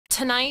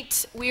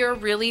Tonight, we are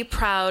really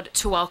proud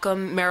to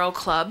welcome Merrel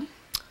Clubb,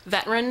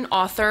 veteran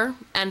author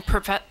and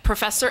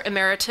professor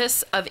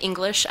emeritus of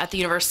English at the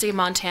University of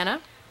Montana.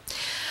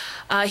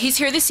 He's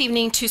here this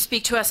evening to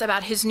speak to us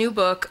about his new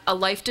book, A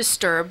Life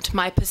Disturbed,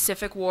 My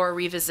Pacific War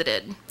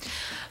Revisited.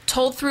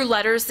 Told through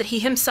letters that he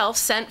himself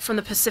sent from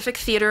the Pacific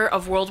theater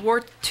of World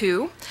War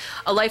II,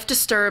 A Life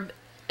Disturbed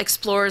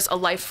explores a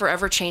life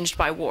forever changed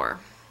by war.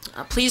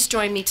 Please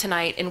join me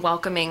tonight in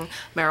welcoming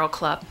Merrel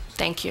Clubb.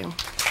 Thank you.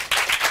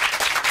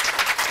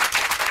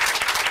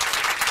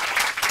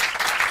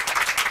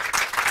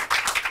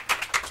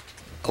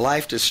 A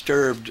Life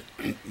Disturbed,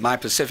 My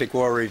Pacific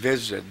War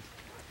Revisited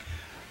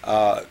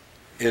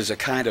is a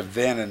kind of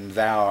then and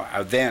now,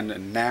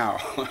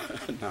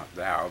 not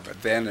thou,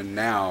 but then and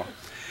now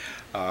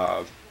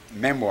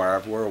memoir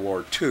of World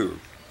War II.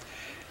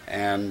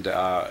 And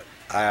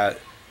I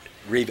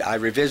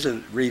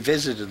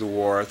revisited the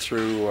war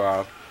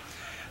through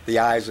the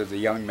eyes of the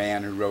young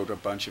man who wrote a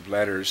bunch of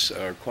letters,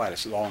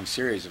 quite a long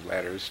series of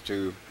letters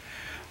to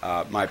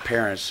my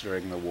parents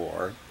during the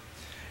war.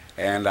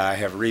 And I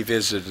have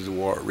revisited the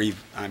war.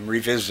 I'm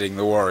revisiting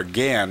the war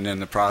again in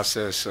the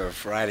process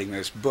of writing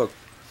this book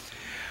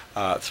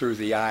through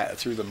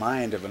the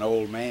mind of an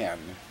old man,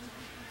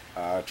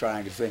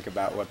 trying to think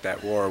about what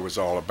that war was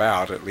all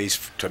about, at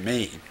least to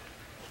me.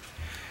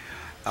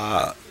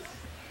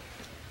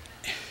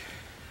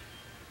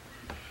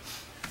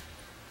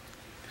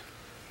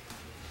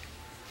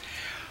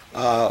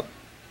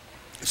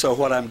 So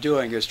what I'm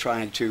doing is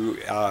trying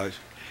to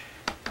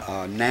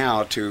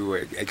now to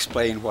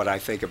explain what I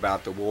think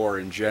about the war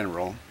in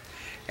general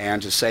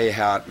and to say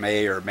how it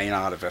may or may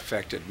not have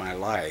affected my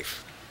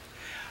life.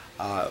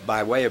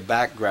 By way of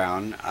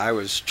background, I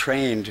was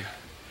trained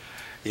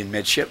in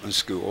midshipman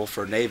school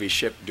for Navy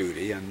ship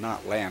duty and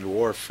not land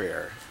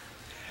warfare.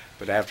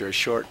 But after a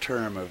short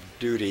term of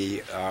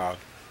duty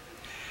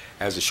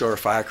as a shore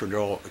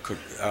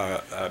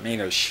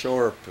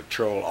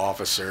patrol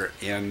officer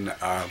in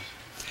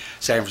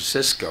San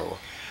Francisco,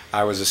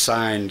 I was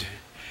assigned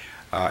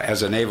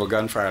as a naval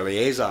gunfire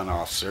liaison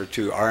officer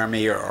to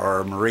Army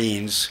or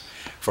Marines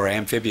for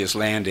amphibious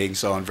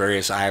landings on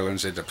various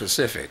islands in the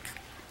Pacific.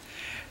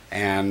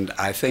 And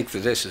I think that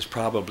this is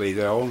probably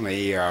the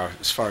only,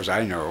 as far as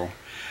I know,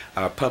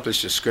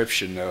 published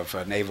description of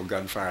naval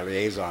gunfire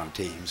liaison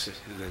teams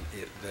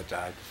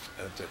that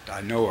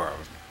I know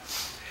of.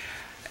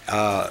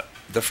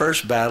 The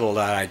first battle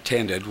that I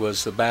attended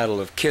was the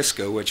Battle of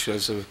Kiska, which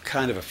was a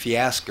kind of a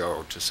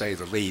fiasco, to say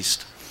the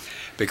least,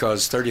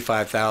 because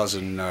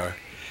 35,000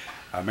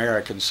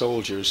 American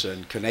soldiers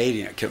and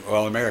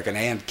American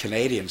and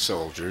Canadian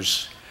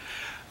soldiers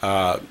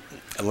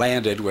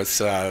landed with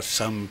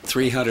some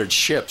 300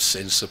 ships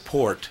in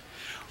support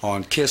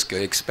on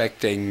Kiska,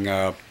 expecting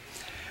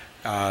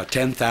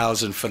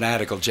 10,000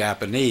 fanatical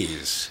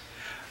Japanese.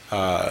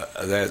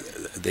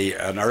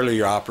 An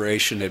earlier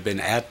operation had been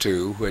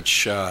Attu,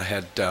 which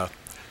the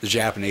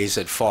Japanese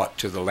had fought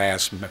to the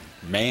last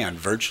man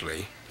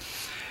virtually.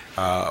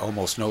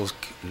 Almost no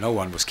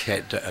one was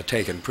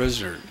taken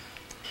prisoner.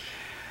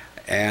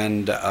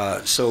 And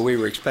so we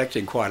were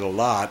expecting quite a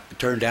lot. It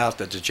turned out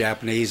that the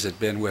Japanese had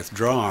been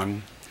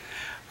withdrawn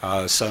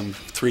some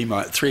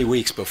 3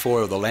 weeks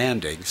before the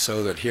landing,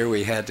 so that here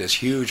we had this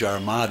huge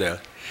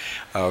armada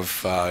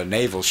of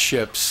naval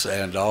ships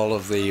and all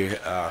of the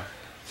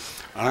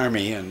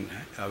Army, and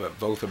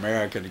both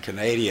American and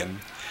Canadian,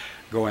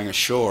 going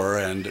ashore.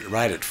 And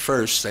right at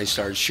first they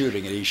started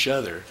shooting at each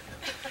other.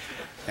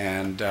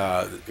 And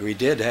we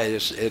did,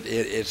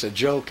 it's a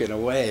joke in a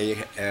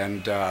way,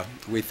 and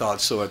we thought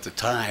so at the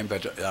time,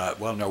 but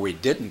well, no, we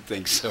didn't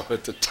think so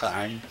at the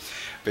time,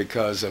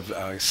 because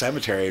a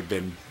cemetery had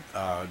been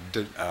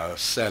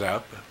set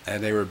up,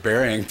 and they were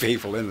burying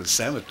people in the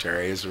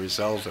cemetery as a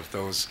result of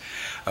those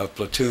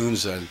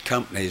platoons and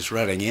companies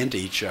running into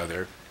each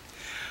other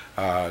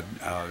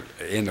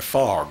in the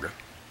fog.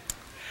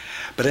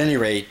 But at any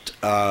rate,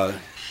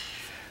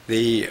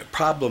 the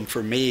problem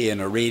for me in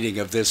a reading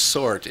of this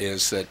sort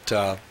is that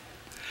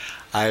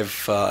I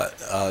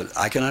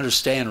can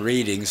understand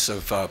readings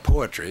of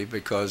poetry,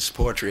 because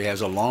poetry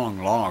has a long,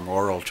 long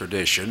oral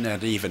tradition,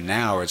 and even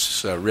now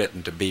it's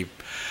written to be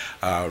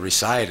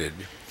recited.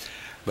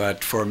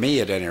 But for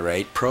me, at any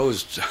rate,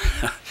 prose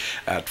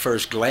at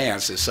first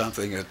glance is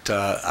something that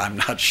I'm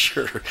not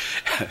sure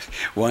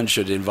one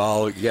should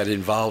get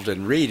involved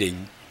in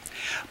reading.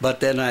 But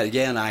then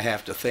again, I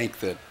have to think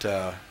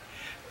that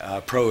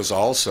prose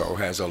also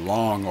has a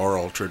long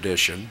oral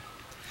tradition,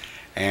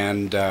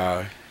 and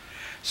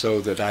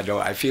so that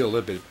I feel a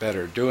little bit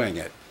better doing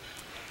it.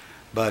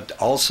 But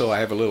also I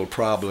have a little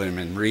problem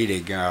in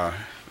reading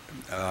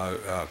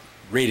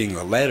reading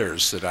the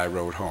letters that I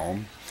wrote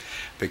home,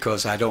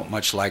 because I don't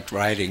much like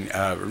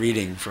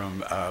reading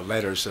from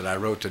letters that I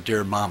wrote to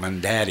dear Mom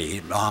and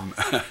Daddy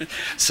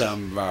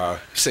some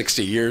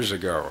 60 years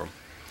ago.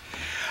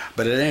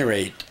 But at any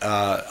rate,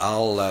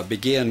 I'll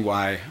begin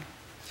by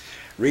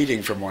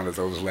reading from one of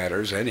those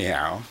letters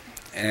anyhow,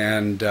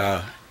 and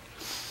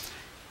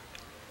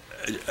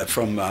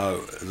from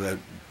the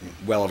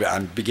well,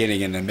 I'm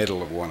beginning in the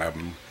middle of one of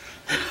them.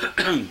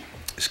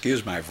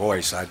 Excuse my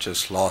voice, I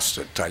just lost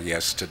it, I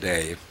guess,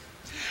 today.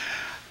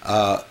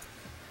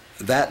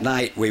 That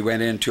night we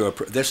went into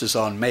this is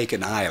on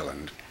Macon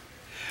Island.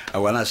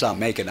 Well, that's not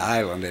Macon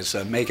Island, it's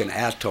Macon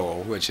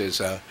Atoll, which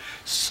is a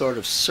sort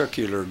of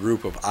circular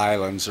group of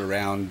islands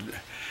around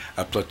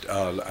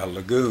a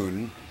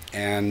lagoon,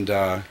 and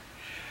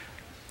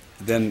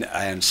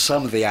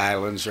some of the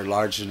islands are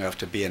large enough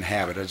to be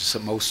inhabited, so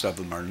most of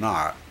them are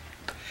not.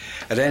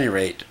 At any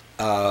rate,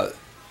 the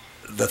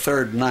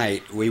third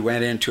night we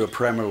went into a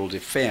perimeter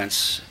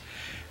defense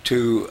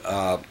to,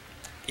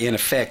 in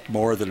effect,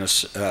 more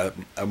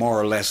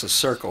or less a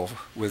circle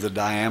with a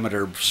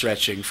diameter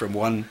stretching from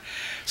one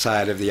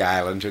side of the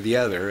island to the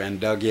other, and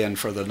dug in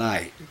for the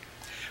night.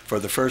 For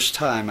the first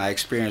time, I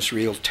experienced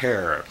real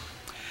terror.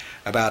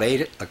 About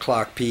 8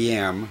 o'clock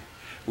p.m.,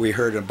 we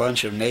heard a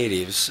bunch of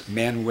natives,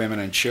 men, women,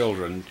 and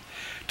children,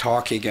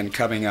 talking and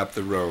coming up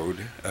the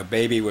road. A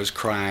baby was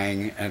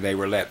crying, and they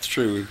were let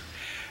through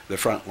the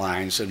front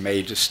lines and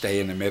made to stay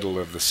in the middle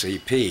of the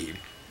CP.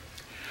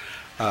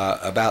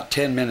 About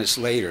 10 minutes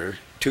later,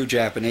 2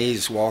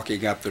 Japanese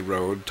walking up the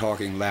road,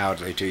 talking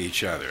loudly to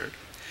each other.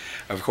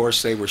 Of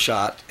course, they were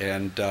shot,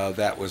 and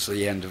that was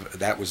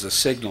the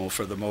signal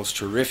for the most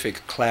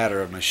horrific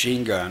clatter of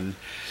machine gun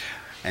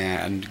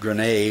and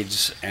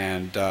grenades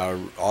and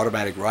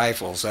automatic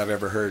rifles I've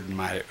ever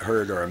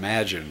heard or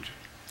imagined.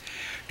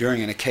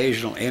 During an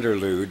occasional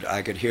interlude,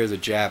 I could hear the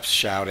Japs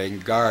shouting,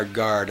 "Guard,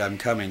 guard, I'm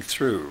coming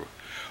through,"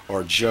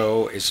 or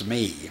 "Joe, it's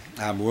me,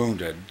 I'm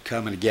wounded,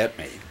 come and get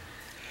me."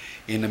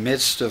 In the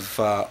midst of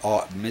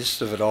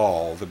it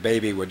all, the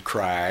baby would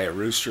cry, a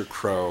rooster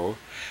crow,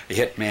 a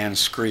hitman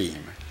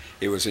scream.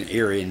 It was an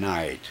eerie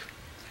night.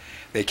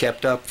 They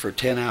kept up for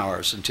 10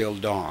 hours until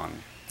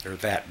dawn, or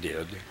that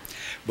did.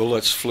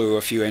 Bullets flew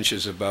a few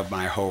inches above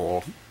my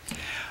hole,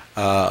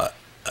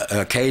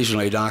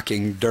 occasionally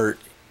knocking dirt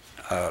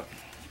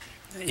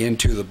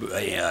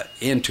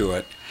into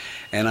it,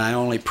 and I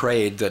only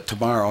prayed that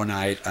tomorrow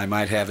night I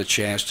might have the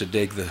chance to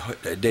dig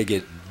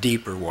a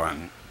deeper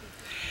one.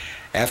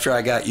 After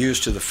I got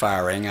used to the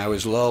firing, I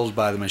was lulled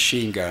by the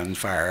machine gun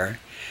fire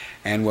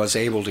and was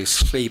able to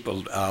sleep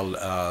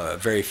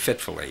very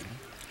fitfully.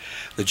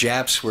 The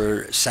Japs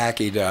were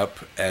sackied up,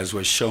 as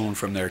was shown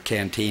from their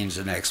canteens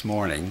the next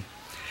morning,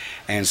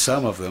 and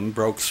some of them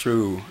broke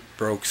through.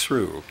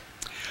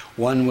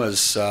 One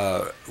was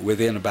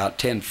within about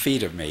 10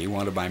 feet of me,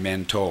 one of my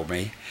men told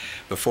me,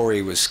 before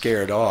he was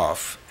scared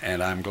off,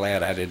 and I'm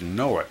glad I didn't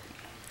know it.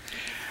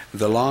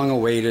 The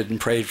long-awaited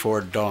and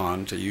prayed-for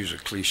dawn, to use a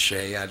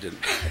cliche, I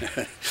didn't,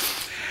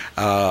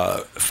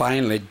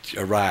 finally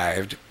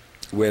arrived,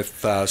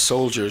 with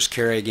soldiers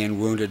carrying in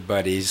wounded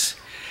buddies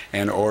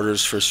and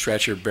orders for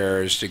stretcher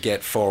bearers to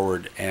get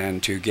forward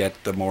and to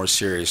get the more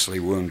seriously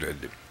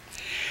wounded.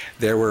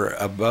 There were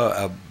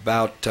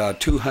about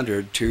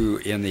 200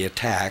 in the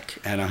attack,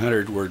 and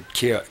 100 were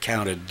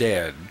counted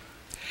dead.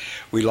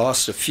 We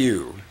lost a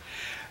few.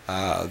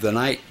 The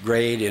night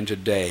grayed into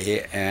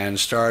day and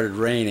started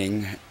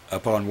raining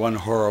upon one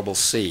horrible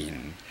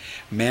scene.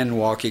 Men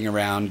walking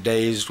around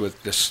dazed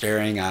with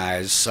despairing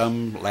eyes,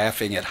 some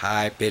laughing at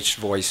high-pitched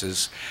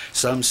voices,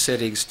 some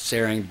sitting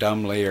staring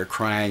dumbly or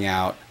crying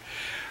out,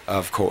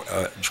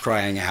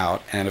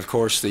 and of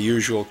course the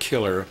usual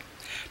killer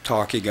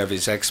talking of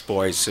his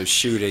exploits of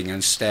shooting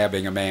and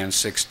stabbing a man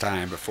 6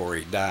 times before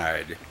he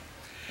died.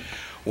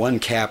 One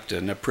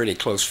captain, a pretty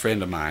close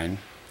friend of mine,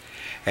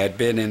 had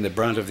been in the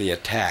brunt of the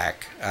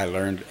attack. I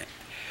learned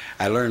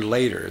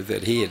later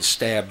that he had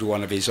stabbed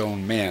one of his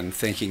own men,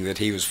 thinking that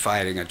he was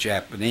fighting a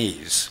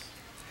Japanese.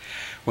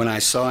 When I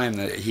saw him,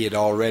 that he had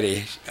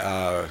already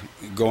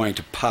going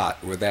to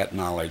pot with that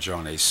knowledge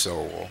on his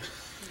soul.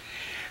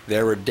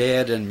 There were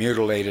dead and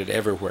mutilated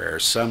everywhere,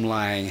 some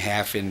lying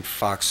half in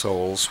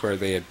foxholes where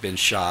they had been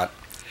shot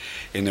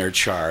in their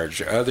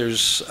charge,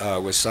 others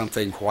with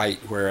something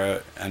white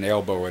where an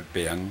elbow had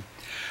been,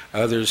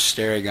 others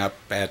staring up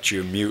at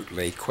you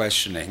mutely,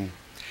 questioning,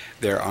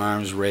 their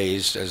arms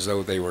raised as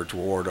though they were to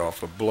ward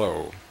off a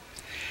blow.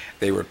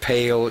 They were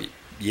pale,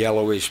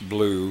 yellowish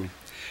blue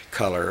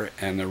color,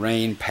 and the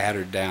rain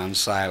pattered down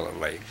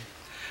silently.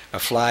 A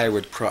fly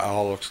would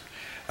crawl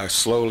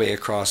slowly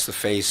across the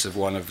face of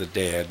one of the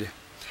dead,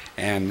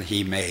 and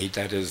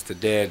the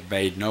dead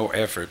made no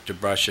effort to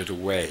brush it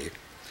away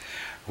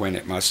when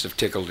it must have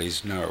tickled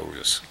his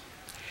nose.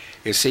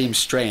 It seems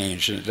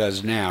strange, and it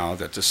does now,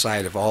 that the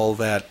sight of all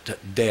that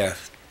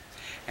death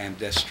and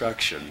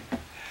destruction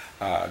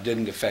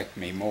didn't affect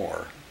me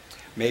more.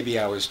 Maybe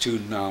I was too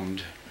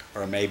numbed,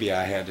 or maybe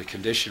I had to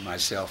condition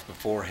myself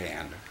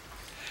beforehand.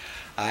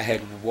 I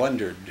had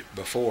wondered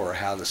before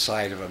how the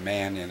sight of a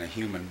man in a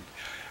human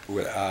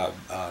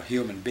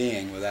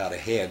being without a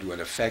head would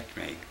affect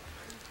me.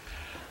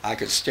 I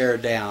could stare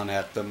down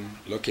at them,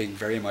 looking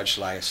very much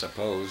like, I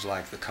suppose,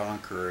 like the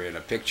conqueror in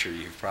a picture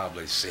you've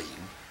probably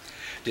seen,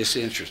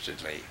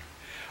 disinterestedly.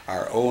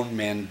 Our own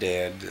men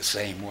dead the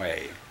same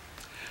way.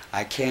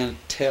 I can't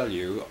tell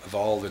you of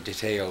all the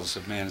details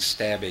of men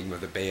stabbing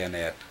with a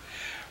bayonet,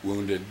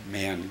 wounded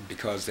men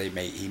because they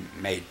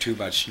made too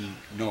much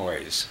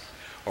noise,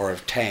 or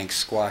of tanks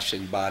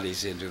squashing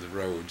bodies into the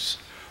roads,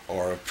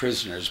 or of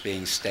prisoners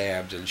being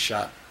stabbed and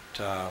shot,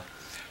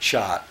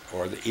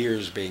 or the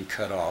ears being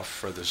cut off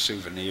for the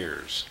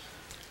souvenirs.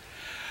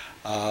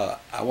 I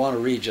want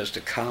to read just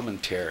a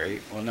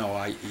commentary. Well, no,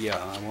 I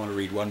want to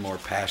read one more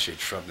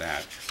passage from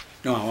that.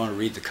 No, I want to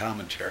read the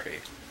commentary.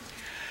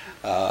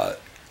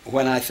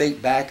 When I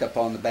think back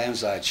upon the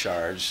Banzai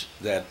charge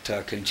that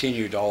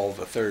continued all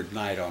the third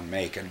night on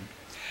Macon,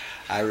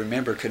 I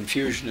remember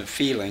confusion of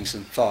feelings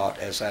and thought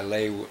as I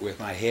lay with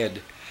my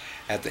head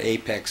at the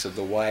apex of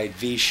the wide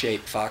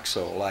V-shaped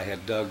foxhole I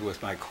had dug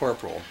with my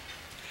corporal.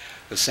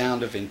 The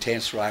sound of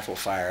intense rifle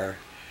fire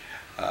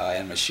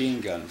and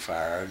machine gun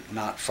fire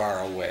not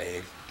far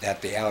away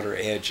at the outer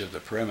edge of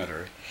the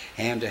perimeter,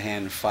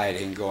 hand-to-hand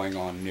fighting going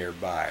on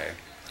nearby.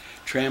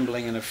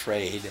 Trembling and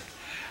afraid,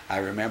 I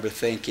remember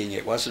thinking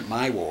it wasn't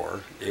my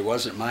war, it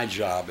wasn't my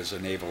job as a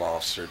naval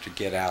officer to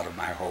get out of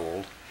my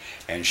hold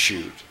and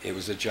shoot. It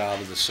was the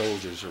job of the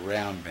soldiers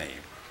around me.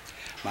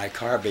 My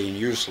carbine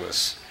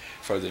useless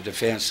for the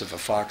defense of a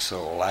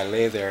foxhole, I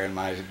lay there in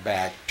my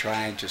back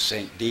trying to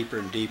sink deeper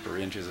and deeper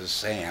into the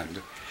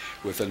sand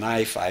with the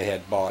knife I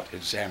had bought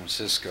in San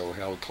Francisco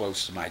held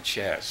close to my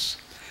chest,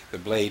 the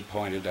blade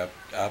pointed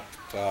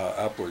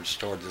upwards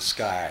toward the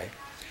sky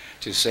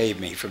to save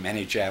me from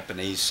any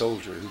Japanese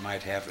soldier who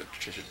might have the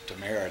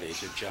temerity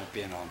to jump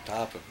in on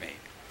top of me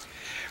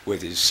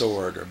with his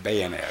sword or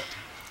bayonet.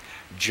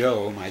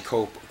 Joe, my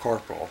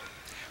corporal,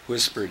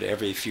 whispered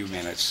every few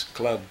minutes,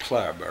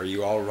 Clubb, are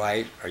you all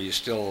right? Are you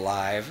still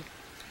alive?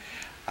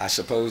 I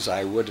suppose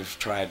I would have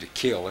tried to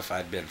kill if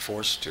I'd been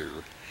forced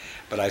to,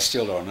 but I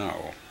still don't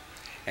know.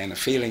 And the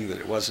feeling that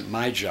it wasn't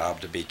my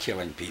job to be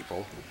killing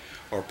people,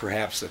 or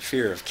perhaps the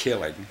fear of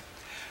killing,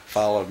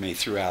 followed me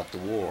throughout the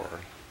war.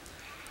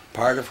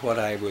 Part of what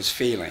I was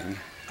feeling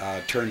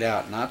turned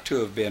out not to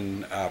have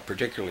been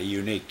particularly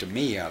unique to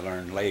me, I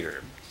learned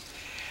later.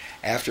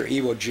 After the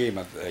Iwo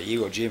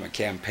Jima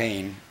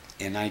campaign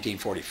in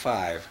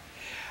 1945,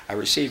 I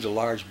received a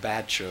large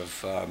batch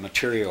of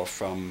material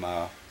from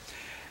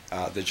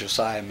the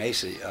Josiah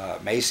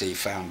Macy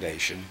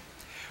Foundation,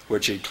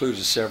 which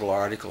included several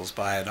articles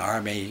by an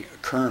Army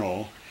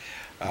colonel,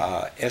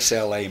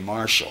 S.L.A.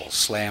 Marshall,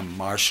 Slam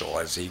Marshall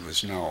as he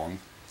was known.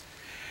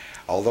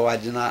 Although I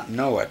did not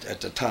know it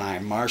at the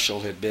time, Marshall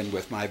had been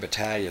with my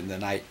battalion the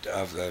night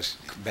of the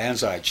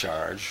Banzai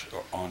charge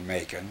on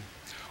Macon,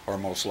 or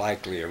most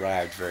likely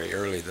arrived very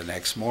early the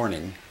next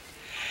morning.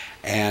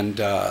 And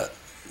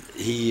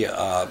he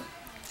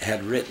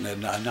had written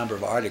a number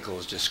of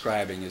articles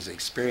describing his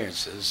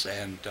experiences,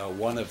 and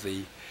one of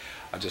the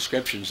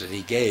descriptions that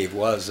he gave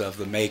was of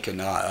the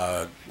Macon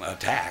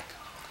attack,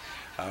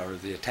 or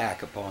the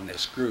attack upon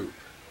this group.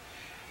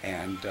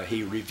 And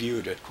he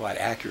reviewed it quite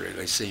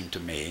accurately, seemed to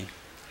me.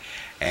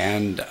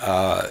 And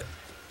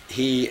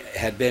he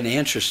had been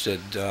interested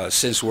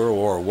since World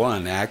War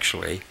I,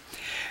 actually,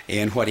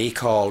 in what he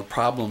called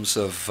problems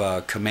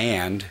of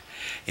command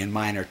in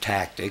minor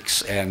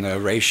tactics and the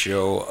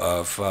ratio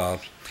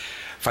of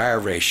fire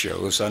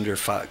ratios under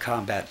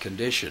combat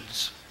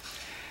conditions.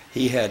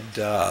 He had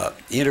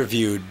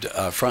interviewed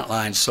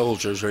frontline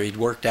soldiers, or he'd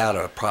worked out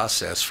a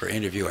process for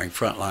interviewing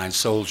frontline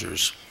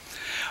soldiers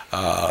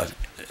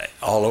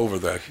all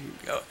over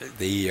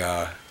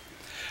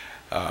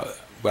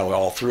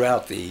all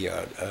throughout the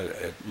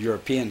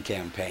European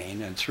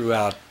campaign and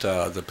throughout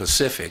the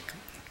Pacific.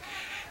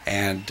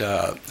 And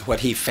what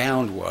he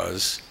found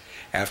was,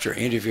 after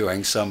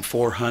interviewing some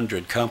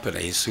 400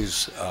 companies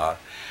whose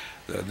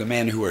the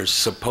men who were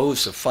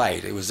supposed to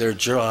fight, it was their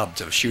job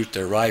to shoot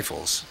their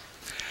rifles,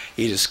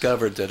 he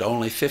discovered that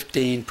only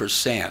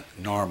 15%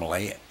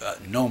 normally,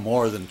 no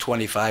more than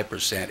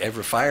 25%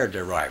 ever fired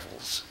their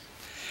rifles.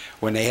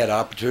 When they had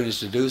opportunities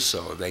to do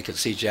so, they could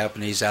see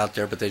Japanese out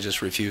there, but they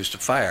just refused to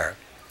fire.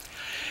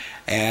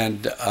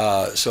 And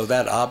so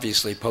that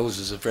obviously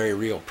poses a very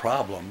real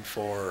problem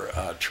for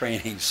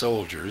training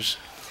soldiers.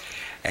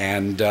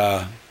 And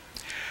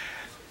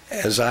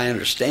as I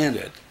understand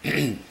it,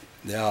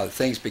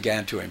 things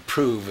began to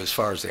improve as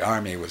far as the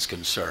Army was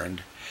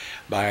concerned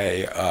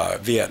by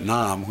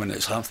Vietnam, when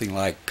it's something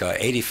like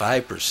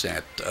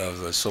 85% of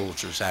the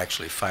soldiers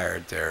actually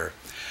fired their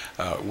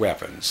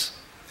weapons.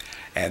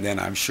 And then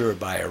I'm sure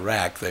by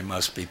Iraq they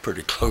must be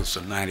pretty close to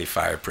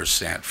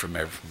 95%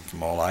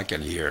 from all I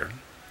can hear.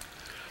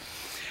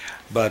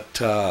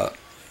 But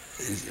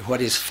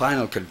what his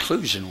final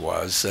conclusion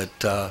was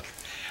that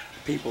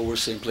people were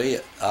simply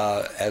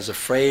as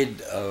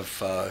afraid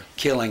of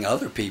killing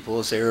other people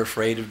as they were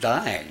afraid of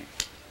dying.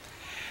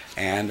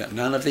 And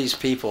none of these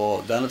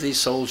people, none of these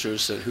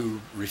soldiers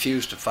who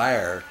refused to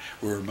fire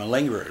were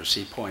malingerers,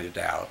 he pointed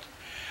out.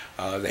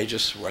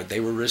 They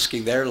were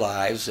risking their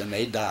lives and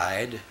they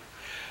died,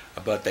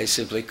 but they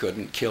simply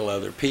couldn't kill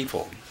other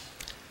people.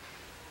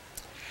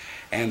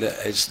 And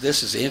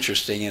this is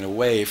interesting in a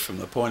way from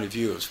the point of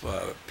view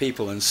of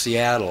people in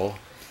Seattle.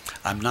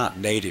 I'm not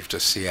native to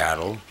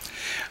Seattle,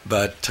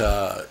 but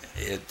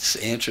it's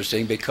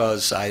interesting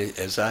because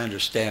as I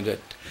understand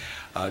it,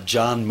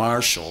 John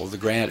Marshall,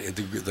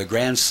 the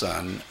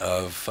grandson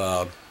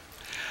of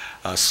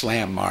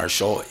Slam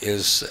Marshall,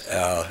 is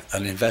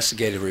an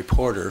investigative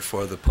reporter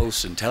for the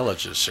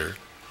Post-Intelligencer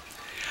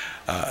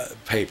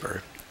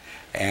paper.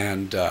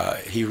 And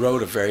he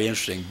wrote a very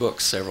interesting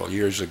book several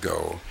years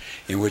ago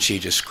in which he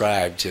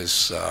described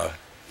his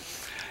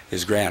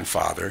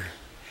grandfather.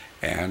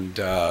 And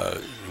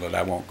but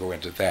I won't go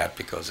into that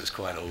because it's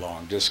quite a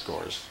long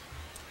discourse.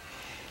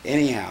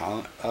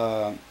 Anyhow,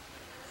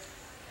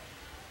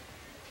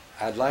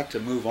 I'd like to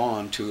move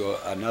on to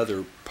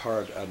another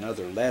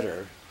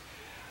letter,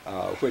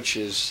 which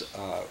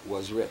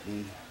was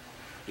written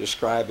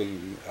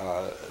describing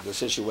the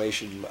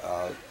situation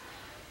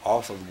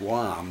off of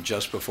Guam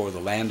just before the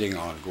landing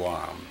on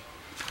Guam.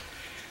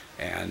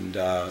 And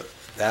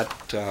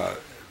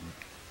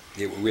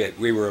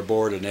we were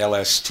aboard an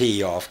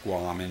LST off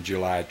Guam in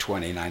July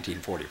 20,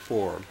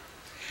 1944.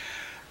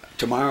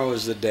 Tomorrow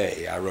is the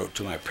day, I wrote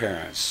to my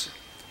parents.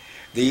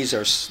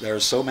 There are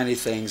so many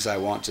things I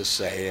want to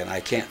say, and I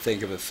can't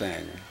think of a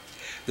thing.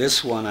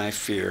 This one, I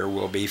fear,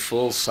 will be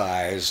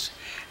full-sized,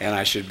 and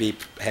I should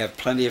have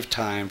plenty of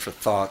time for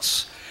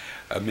thoughts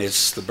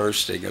amidst the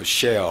bursting of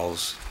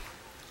shells.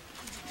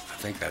 I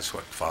think that's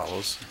what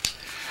follows.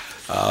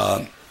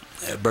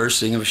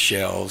 Bursting of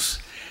shells.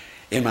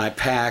 In my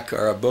pack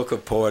are a book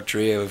of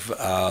poetry of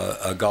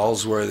a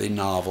Galsworthy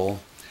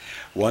novel,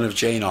 one of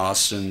Jane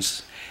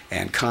Austen's,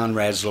 and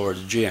Conrad's Lord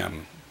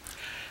Jim.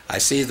 I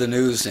see the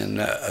news in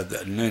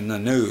the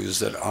news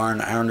that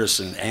Arne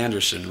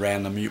Anderson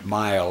ran the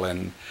mile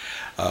in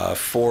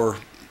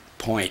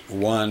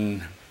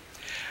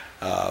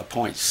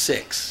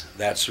 4.1.6.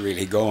 That's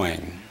really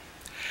going.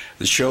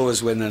 The show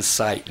is within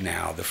sight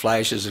now, the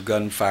flashes of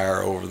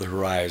gunfire over the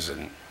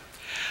horizon.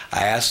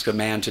 I asked a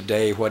man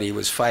today what he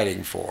was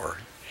fighting for.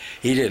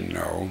 He didn't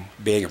know,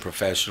 being a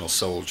professional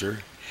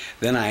soldier.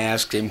 Then I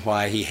asked him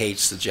why he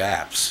hates the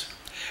Japs.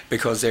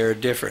 Because they're a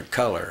different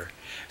color,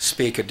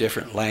 speak a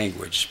different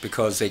language,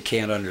 because I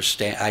can't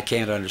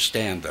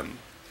understand them.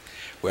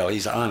 Well,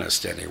 he's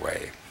honest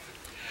anyway.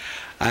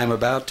 I'm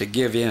about to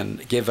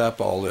give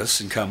up all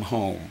this and come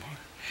home.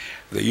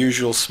 The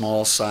usual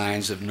small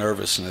signs of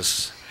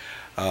nervousness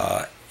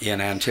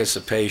in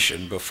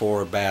anticipation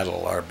before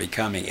battle are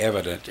becoming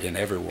evident in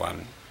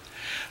everyone.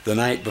 The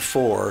night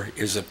before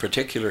is of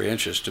particular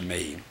interest to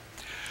me.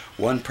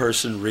 One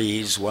person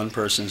reads, one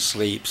person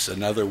sleeps,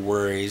 another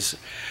worries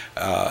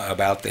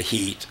about the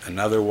heat,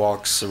 another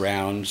walks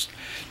around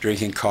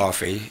drinking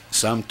coffee,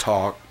 some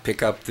talk,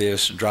 pick up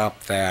this,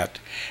 drop that,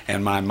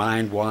 and my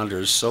mind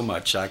wanders so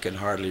much I can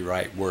hardly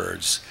write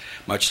words,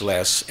 much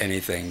less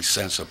anything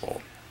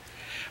sensible.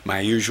 My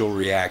usual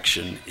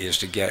reaction is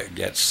to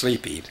get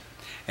sleepy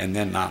and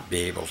then not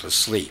be able to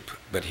sleep,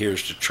 but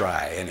here's to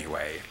try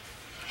anyway.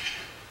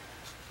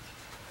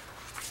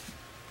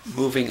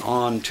 Moving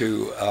on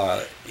to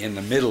in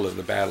the middle of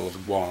the Battle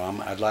of Guam,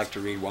 I'd like to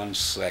read one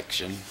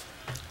section.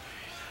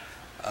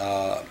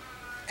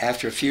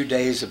 After a few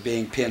days of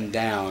being pinned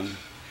down,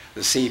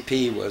 the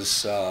CP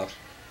was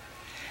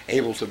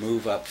able to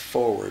move up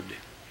forward.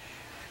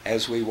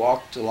 As we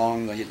walked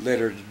along the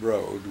littered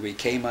road, we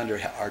came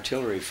under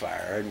artillery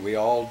fire, and we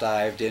all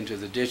dived into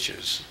the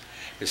ditches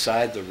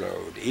beside the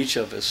road, each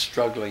of us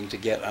struggling to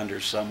get under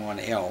someone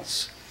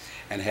else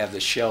and have the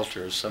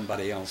shelter of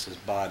somebody else's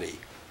body.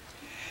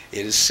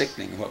 It is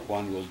sickening what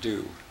one will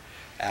do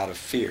out of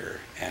fear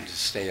and to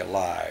stay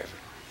alive.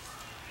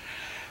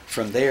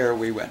 From there,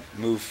 we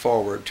moved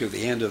forward to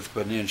the end of the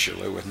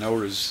peninsula with no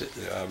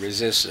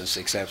resistance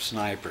except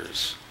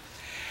snipers.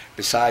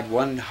 Beside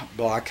one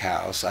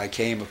blockhouse, I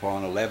came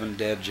upon 11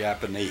 dead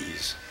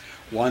Japanese,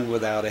 one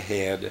without a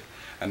head,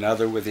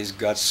 another with his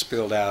guts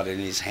spilled out in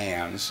his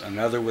hands,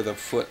 another with a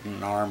foot and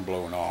an arm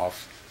blown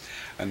off,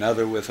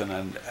 another with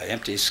an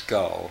empty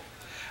skull,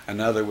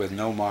 another with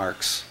no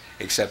marks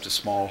except a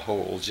small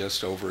hole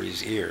just over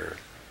his ear.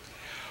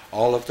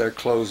 All of their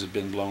clothes had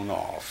been blown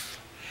off.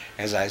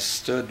 As I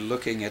stood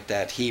looking at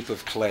that heap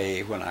of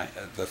clay,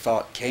 the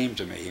thought came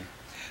to me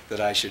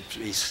that I should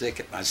be sick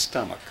at my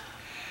stomach.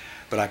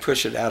 But I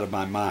pushed it out of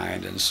my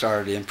mind and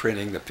started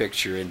imprinting the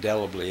picture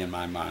indelibly in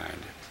my mind.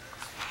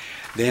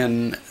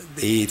 Then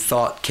the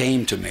thought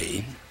came to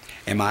me,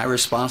 am I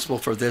responsible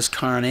for this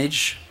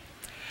carnage?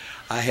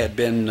 I had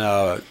been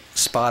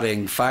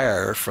spotting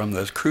fire from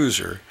the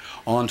cruiser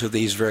onto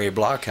these very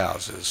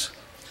blockhouses.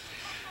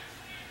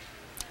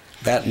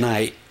 That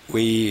night,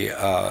 we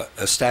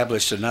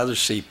established another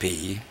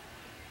CP.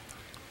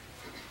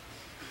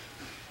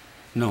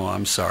 No,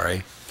 I'm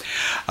sorry.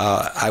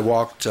 I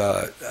walked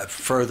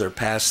further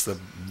past the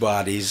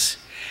bodies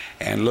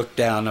and looked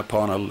down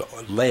upon a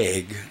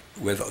leg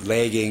with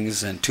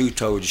leggings and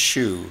two-toed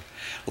shoe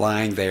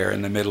lying there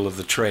in the middle of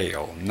the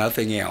trail,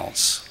 nothing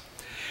else.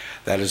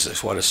 That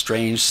is what a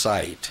strange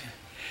sight.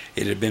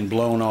 It had been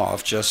blown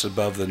off just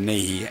above the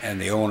knee, and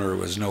the owner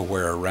was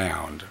nowhere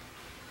around.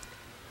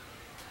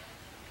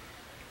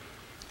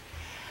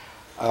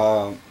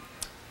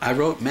 I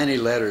wrote many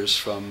letters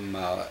from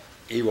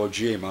Iwo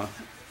Jima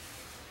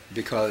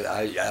because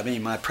I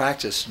mean, my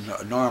practice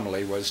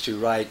normally was to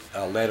write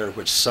a letter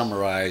which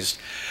summarized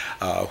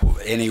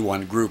any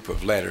one group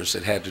of letters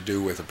that had to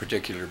do with a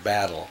particular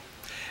battle,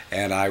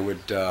 and I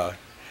would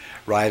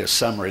write a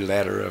summary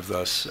letter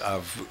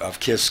of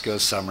Kiska, a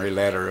summary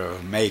letter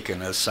of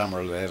Macon, a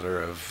summary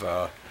letter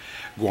of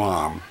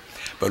Guam.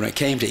 But when it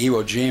came to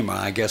Iwo Jima,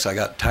 I guess I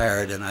got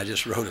tired and I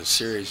just wrote a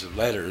series of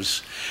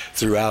letters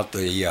throughout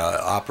the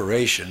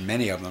operation,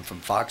 many of them from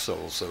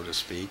foxholes, so to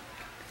speak.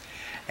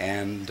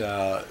 And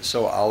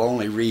so I'll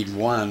only read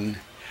one,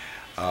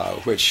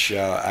 which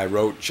I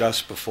wrote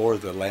just before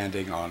the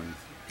landing on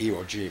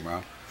Iwo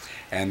Jima,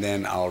 and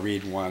then I'll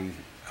read one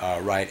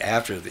right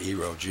after the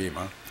Iwo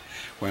Jima,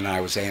 when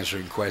I was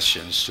answering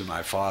questions to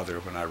my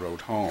father when I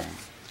wrote home.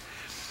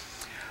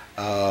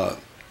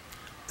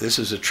 This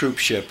is a troop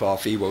ship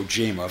off Iwo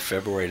Jima,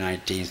 February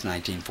 19th,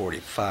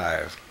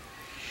 1945.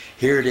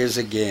 Here it is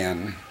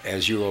again,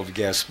 as you will have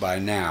guessed by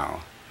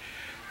now,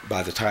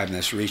 by the time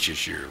this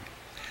reaches you.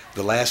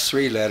 The last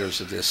 3 letters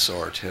of this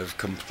sort have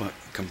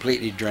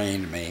completely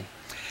drained me,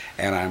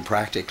 and I have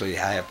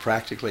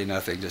practically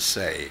nothing to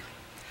say.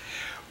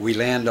 We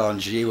land on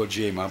Iwo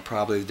Jima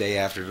probably the day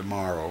after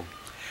tomorrow.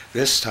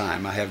 This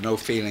time I have no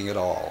feeling at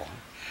all.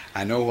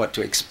 I know what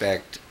to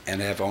expect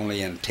and have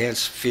only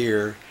intense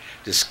fear,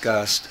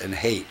 disgust, and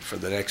hate for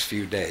the next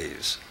few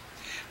days.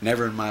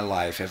 Never in my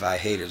life have I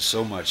hated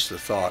so much the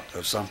thought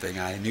of something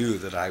I knew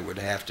that I would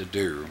have to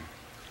do.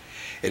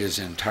 It is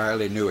an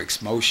entirely new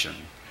emotion,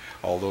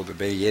 although the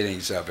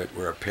beginnings of it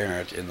were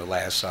apparent in the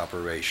last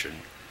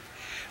operation.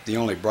 The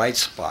only bright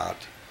spot,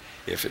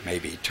 if it may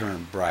be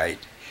termed bright,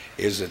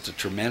 is that the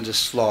tremendous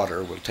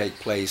slaughter will take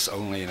place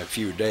only in a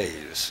few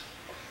days,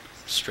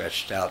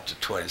 stretched out to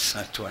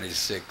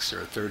 26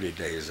 or 30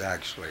 days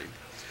actually.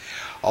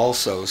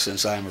 Also,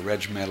 since I'm a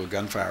regimental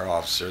gunfire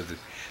officer,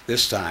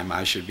 this time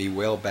I should be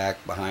well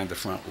back behind the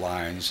front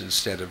lines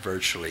instead of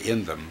virtually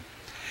in them,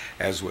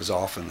 as was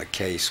often the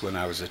case when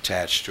I was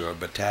attached to a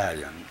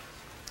battalion.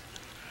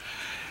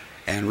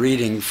 And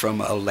reading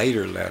from a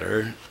later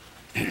letter,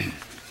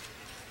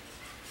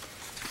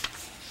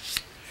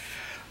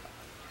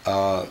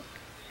 I'm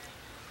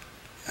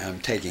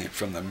taking it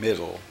from the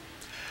middle.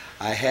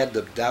 I had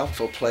the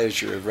doubtful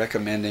pleasure of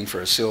recommending for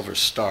a Silver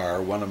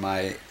Star one of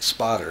my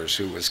spotters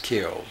who was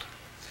killed.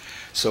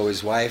 So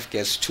his wife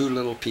gets 2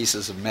 little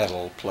pieces of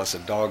metal plus a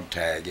dog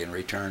tag in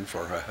return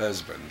for her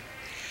husband.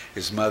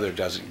 His mother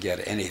doesn't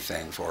get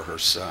anything for her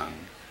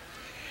son.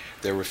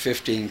 There were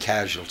 15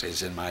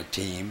 casualties in my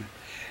team,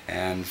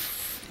 and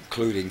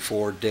including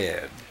 4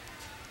 dead.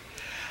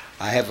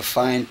 I have a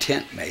fine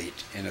tent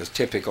mate in a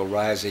typical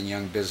rising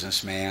young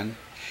businessman.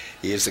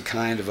 He is the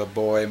kind of a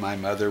boy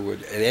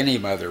any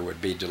mother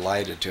would be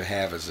delighted to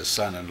have as a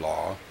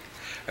son-in-law,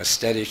 a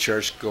steady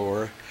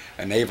churchgoer,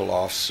 a naval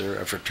officer,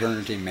 a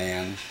fraternity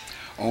man,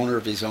 owner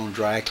of his own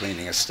dry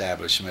cleaning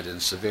establishment in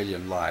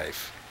civilian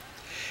life.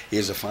 He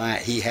has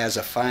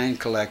a fine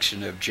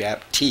collection of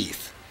Jap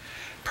teeth,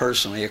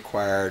 personally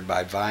acquired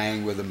by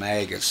vying with the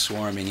maggots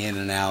swarming in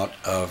and out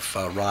of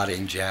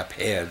rotting Jap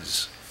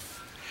heads.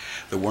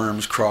 The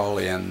worms crawl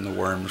in, the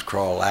worms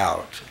crawl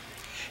out.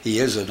 He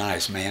is a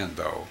nice man,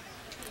 though.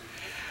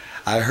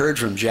 I heard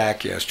from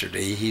Jack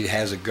yesterday. He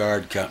has a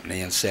guard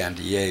company in San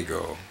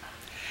Diego.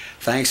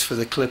 Thanks for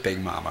the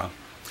clipping, Mama.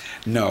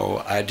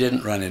 No, I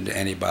didn't run into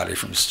anybody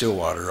from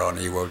Stillwater on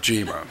Iwo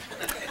Jima.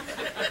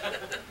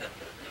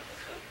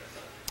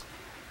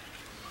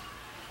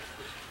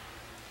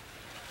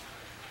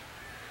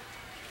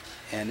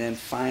 And then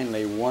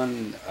finally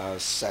one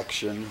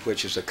section,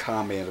 which is a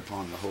comment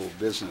upon the whole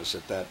business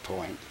at that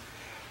point,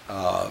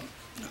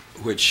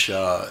 which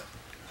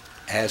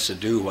has to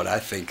do what I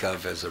think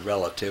of as the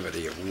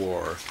relativity of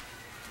war.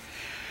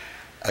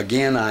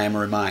 Again, I am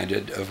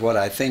reminded of what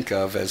I think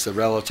of as the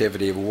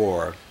relativity of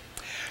war.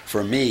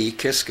 For me,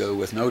 Kiska,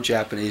 with no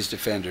Japanese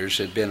defenders,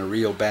 had been a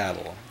real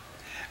battle.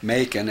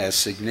 Macon, as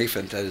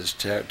significant as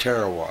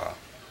Tarawa.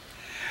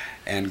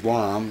 And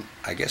Guam,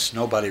 I guess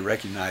nobody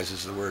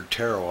recognizes the word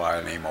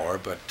Tarawa anymore,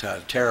 but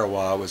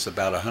Tarawa was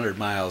about 100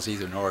 miles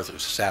either north or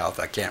south,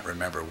 I can't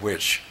remember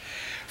which,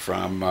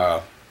 from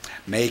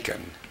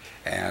Macon.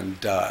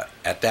 And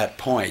at that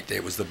point,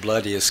 it was the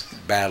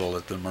bloodiest battle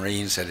that the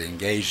Marines had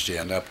engaged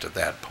in up to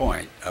that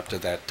point, up to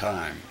that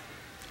time.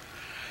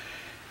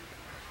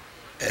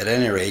 At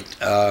any rate,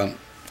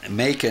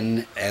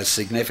 Macon, as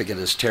significant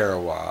as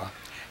Tarawa,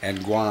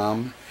 and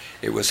Guam,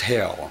 it was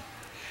hell.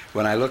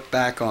 When I look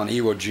back on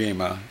Iwo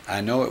Jima, I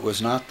know it was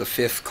not the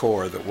 5th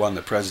Corps that won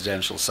the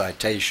presidential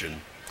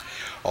citation,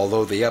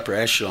 although the upper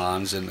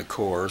echelons in the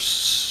Corps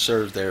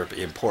served their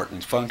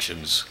important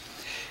functions.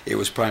 It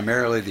was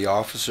primarily the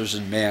officers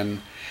and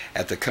men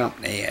at the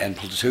company and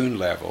platoon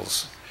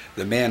levels,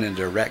 the men in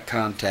direct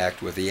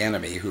contact with the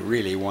enemy, who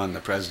really won the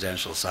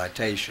presidential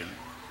citation.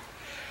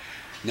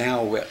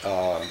 Now,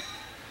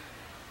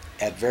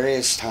 at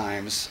various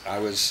times, I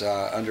was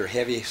under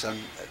heavy,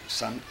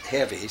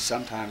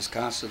 sometimes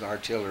constant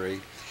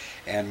artillery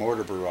and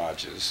mortar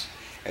barrages,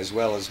 as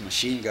well as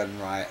machine gun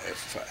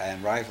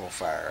and rifle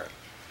fire.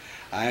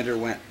 I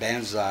underwent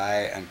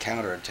banzai and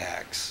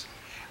counterattacks.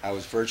 I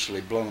was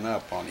virtually blown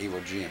up on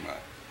Iwo Jima.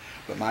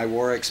 But my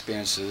war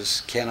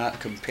experiences cannot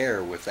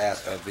compare with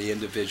that of the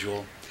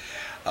individual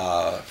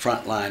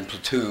frontline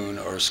platoon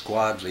or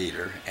squad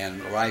leader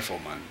and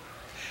rifleman,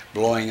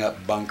 blowing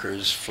up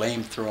bunkers,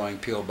 flame-throwing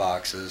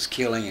pillboxes,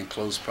 killing in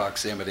close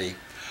proximity,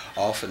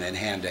 often in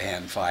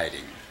hand-to-hand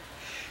fighting.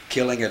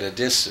 Killing at a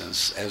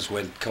distance, as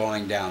when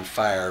calling down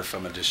fire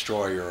from a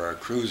destroyer or a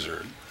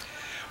cruiser,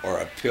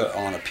 or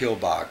on a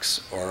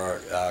pillbox or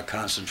a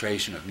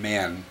concentration of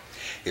men,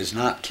 is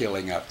not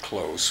killing up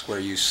close where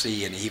you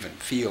see and even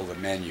feel the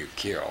men you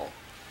kill.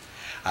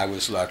 I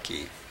was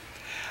lucky.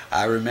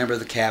 I remember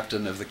the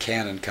captain of the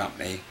cannon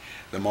company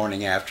the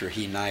morning after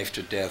he knifed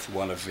to death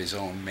one of his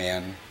own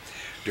men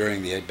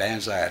during the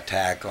banzai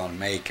attack on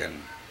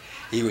Macon.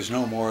 He was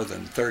no more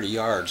than 30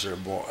 yards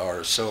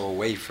or so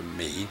away from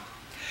me,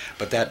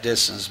 but that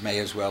distance may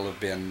as well have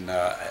been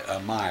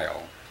a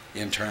mile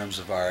in terms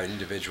of our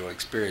individual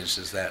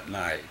experiences that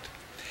night.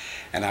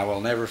 And I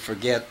will never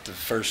forget the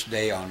first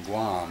day on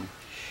Guam,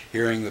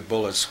 hearing the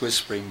bullets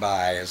whispering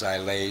by as I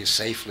lay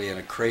safely in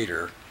a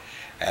crater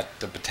at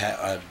the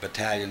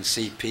battalion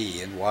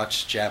CP and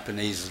watched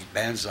Japanese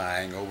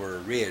banzaiing over a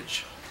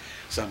ridge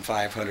some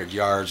 500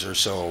 yards or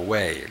so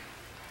away.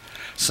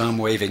 Some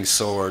waving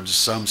swords,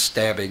 some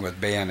stabbing with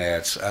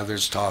bayonets,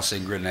 others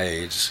tossing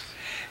grenades,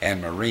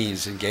 and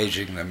Marines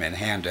engaging them in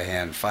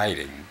hand-to-hand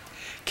fighting,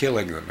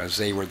 killing them as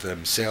they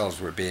themselves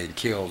were being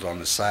killed on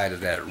the side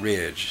of that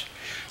ridge,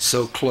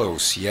 so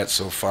close yet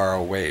so far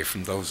away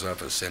from those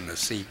of us in the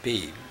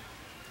CP.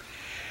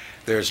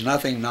 There's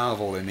nothing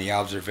novel in the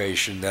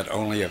observation that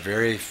only a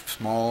very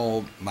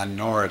small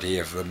minority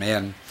of the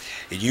men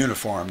in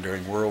uniform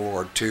during World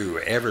War II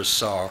ever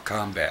saw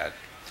combat,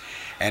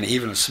 and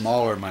even a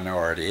smaller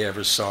minority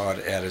ever saw it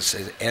at its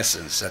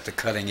essence at the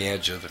cutting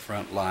edge of the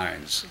front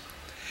lines.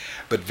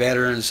 But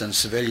veterans and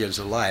civilians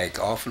alike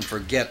often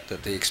forget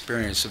that the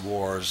experience of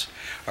wars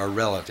are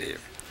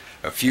relative.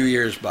 A few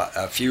yards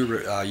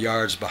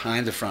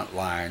behind the front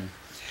line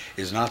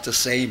is not the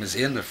same as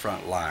in the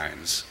front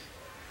lines,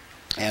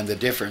 and the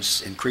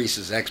difference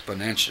increases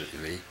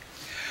exponentially,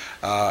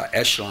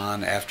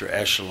 echelon after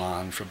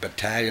echelon, from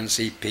battalion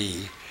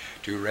CP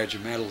to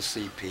regimental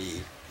CP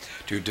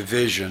to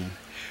division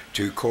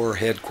to corps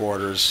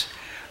headquarters,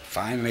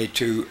 finally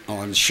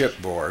on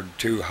shipboard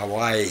to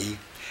Hawaii,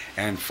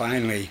 and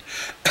finally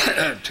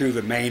to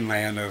the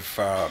mainland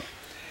of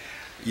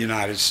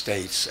United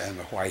States and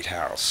the White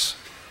House.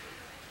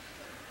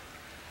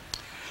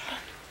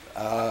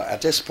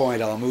 At this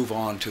point, I'll move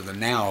on to the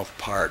now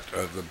part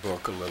of the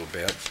book a little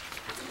bit,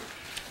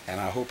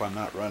 and I hope I'm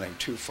not running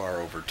too far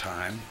over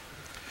time.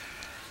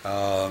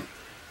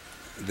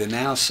 The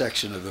now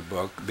section of the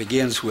book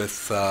begins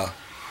with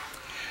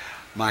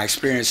my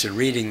experience in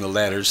reading the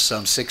letters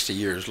some 60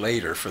 years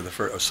later,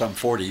 some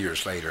 40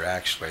 years later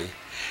actually,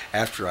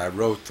 after I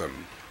wrote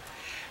them.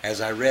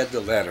 As I read the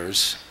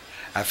letters,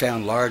 I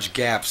found large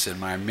gaps in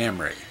my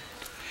memory,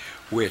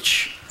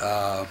 which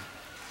I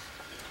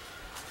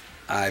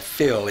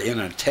fill in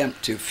an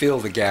attempt to fill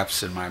the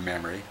gaps in my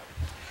memory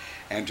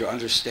and to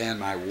understand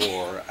my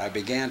war. I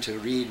began to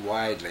read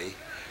widely,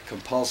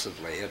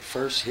 compulsively, at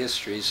first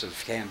histories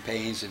of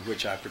campaigns in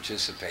which I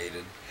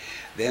participated,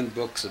 then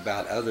books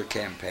about other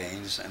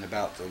campaigns and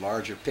about the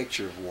larger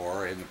picture of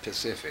war in the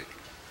Pacific,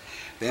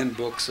 then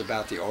books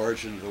about the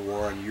origin of the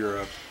war in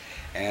Europe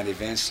and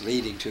events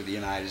leading the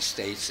United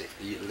States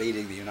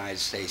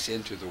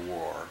into the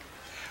war,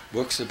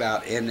 books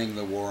about ending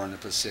the war in the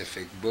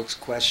Pacific, books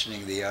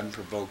questioning the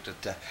unprovoked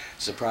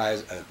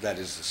surprise, that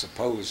is the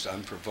supposed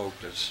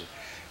unprovoked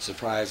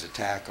surprise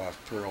attack off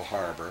Pearl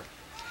Harbor,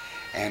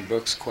 and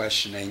books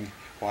questioning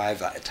why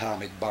the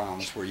atomic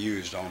bombs were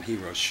used on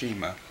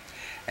Hiroshima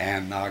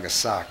and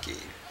Nagasaki.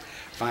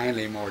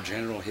 Finally, more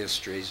general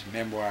histories,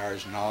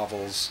 memoirs,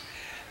 novels,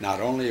 not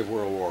only of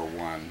World War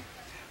I,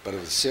 but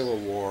of the Civil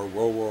War,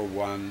 World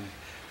War I,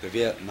 the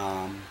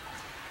Vietnam,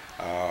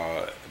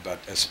 but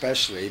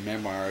especially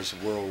memoirs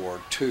of World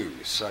War II,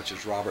 such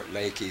as Robert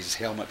Leakey's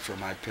Helmet for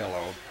My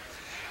Pillow,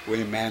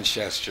 William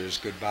Manchester's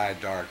Goodbye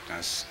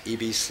Darkness,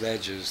 E.B.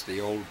 Sledge's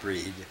The Old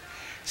Breed,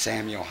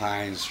 Samuel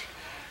Hines'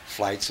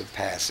 Flights of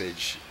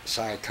Passage,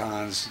 Cy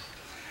Khan's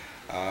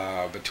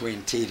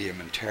Between Tedium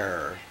and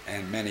Terror,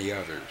 and many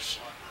others.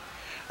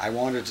 I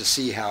wanted to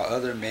see how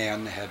other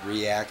men had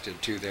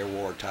reacted to their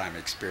wartime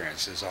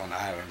experiences on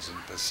islands in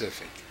the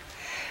Pacific,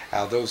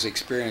 how those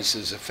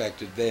experiences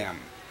affected them,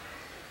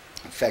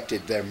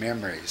 affected their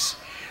memories,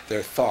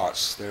 their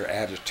thoughts, their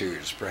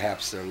attitudes,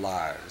 perhaps their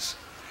lives.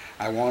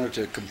 I wanted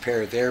to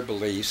compare their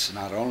beliefs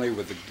not only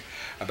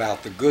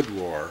about the good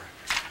war,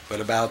 but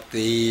about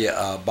the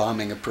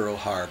bombing of Pearl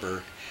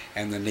Harbor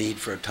and the need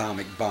for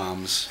atomic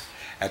bombs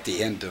at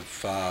the end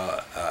of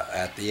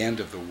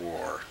the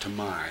war to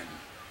mine.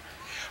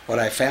 What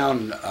I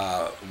found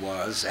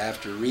was,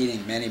 after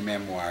reading many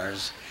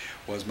memoirs,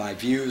 was my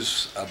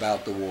views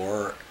about the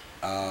war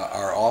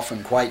are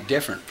often quite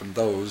different from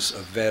those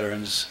of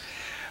veterans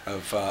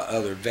of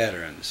other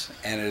veterans.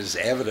 And it is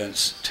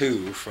evidence,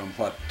 too, from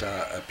what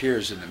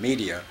appears in the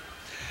media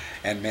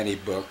and many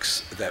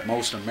books, that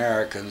most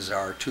Americans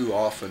are too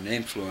often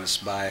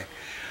influenced by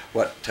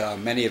what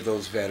many of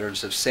those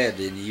veterans have said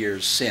in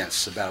years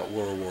since about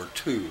World War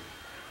II.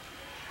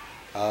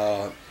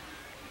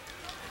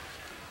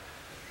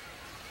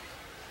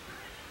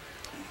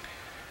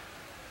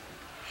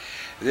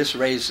 This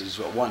raises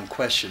one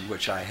question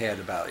which I had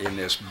about in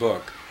this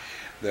book,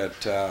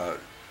 that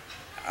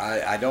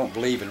I don't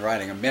believe in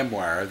writing a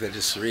memoir that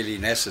it's really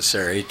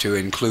necessary to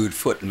include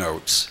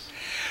footnotes.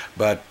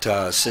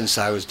 But since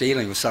I was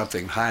dealing with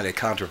something highly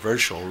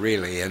controversial,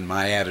 really, in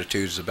my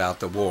attitudes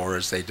about the war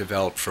as they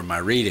developed from my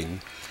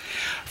reading,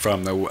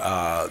 from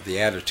the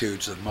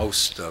attitudes of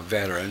most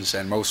veterans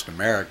and most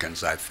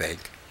Americans, I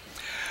think,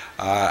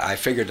 I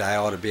figured I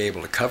ought to be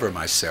able to cover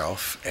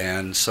myself,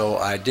 and so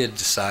I did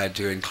decide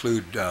to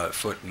include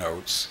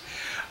footnotes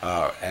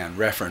and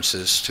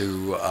references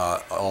to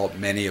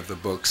many of the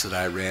books that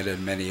I read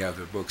and many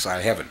other books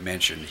I haven't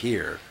mentioned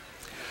here.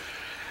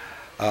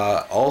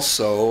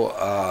 Also,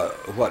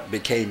 what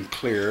became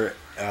clear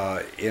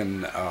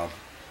in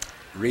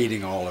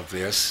reading all of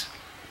this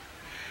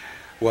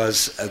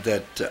was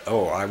that,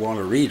 I want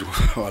to read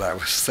what I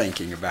was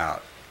thinking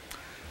about.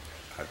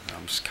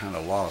 I'm just kind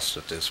of lost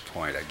at this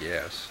point, I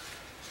guess.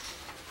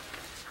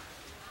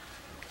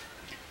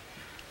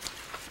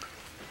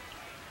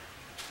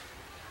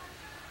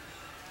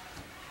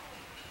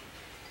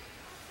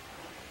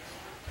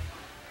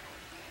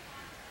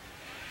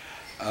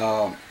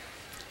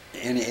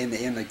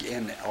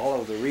 In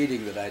all of the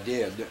reading that I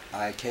did,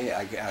 I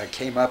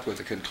came up with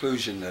the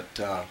conclusion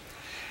that,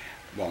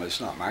 well, it's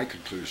not my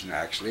conclusion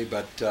actually,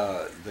 but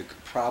the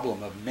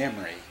problem of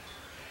memory.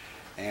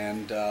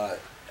 And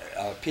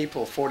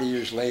people 40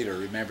 years later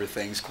remember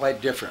things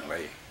quite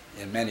differently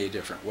in many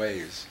different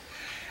ways.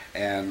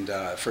 And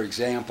for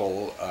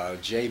example,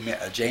 James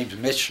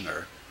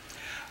Michener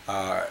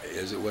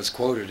was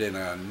quoted in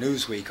a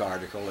Newsweek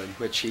article in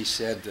which he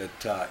said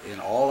that in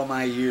all of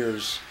my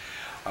years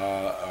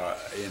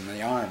in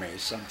the Army,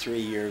 some 3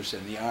 years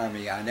in the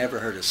Army, I never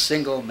heard a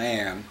single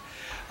man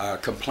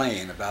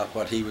complain about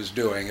what he was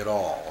doing at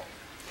all.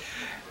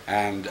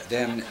 And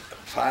then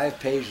 5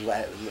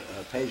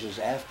 pages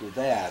after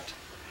that,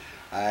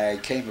 I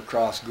came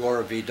across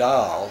Gore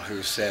Vidal,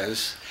 who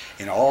says,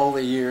 in all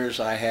the years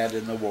I had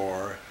in the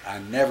war, I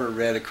never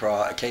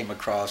came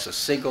across a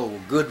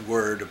single good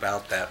word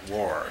about that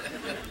war.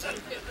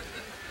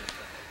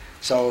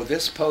 So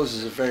this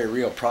poses a very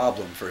real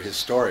problem for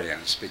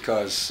historians,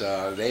 because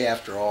they,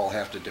 after all,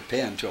 have to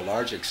depend to a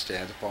large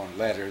extent upon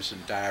letters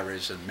and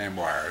diaries and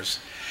memoirs,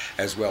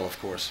 as well, of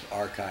course,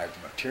 archived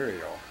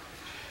material.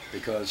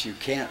 Because you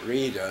can't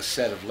read a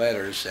set of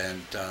letters and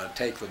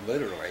take them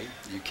literally.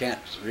 You can't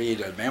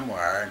read a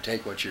memoir and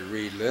take what you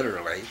read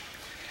literally.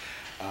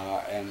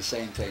 And the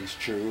same thing's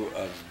true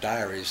of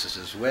diaries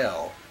as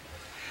well.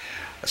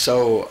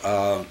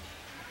 So,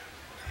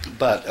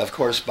 but of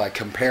course, by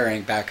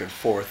comparing back and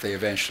forth, they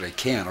eventually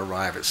can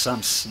arrive at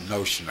some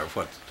notion of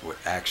what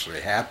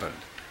actually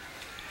happened.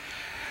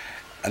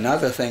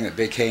 Another thing that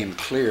became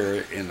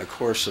clear in the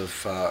course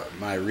of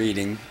my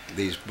reading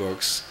these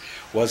books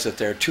was that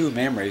there are two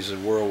memories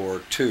of World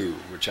War II,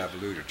 which I've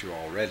alluded to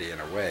already in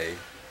a way.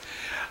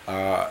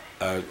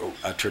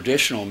 A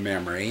traditional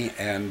memory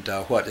and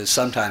what is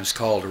sometimes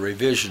called a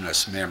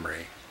revisionist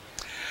memory,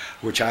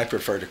 which I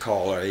prefer to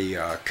call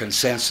a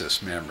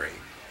consensus memory.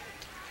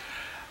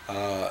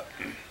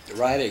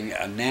 Writing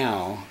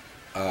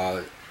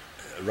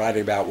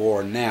about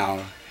war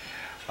now,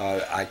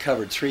 I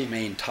covered 3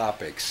 main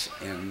topics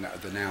in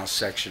the now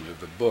section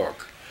of the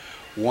book.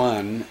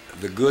 One,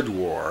 the good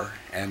war,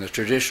 and the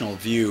traditional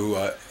view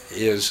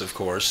is, of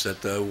course,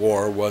 that the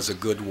war was a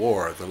good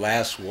war, the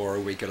last war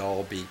we could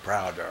all be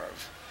proud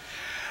of.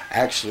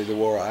 Actually, the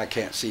war, I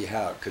can't see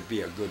how it could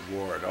be a good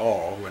war at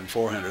all when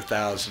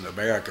 400,000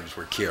 Americans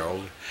were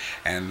killed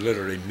and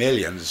literally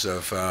millions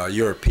of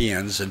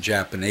Europeans and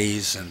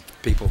Japanese and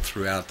people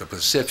throughout the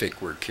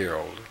Pacific were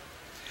killed,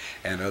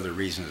 and other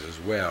reasons as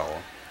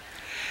well.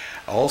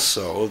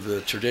 Also,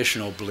 the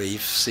traditional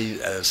belief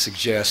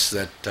suggests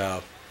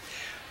that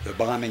the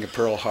bombing of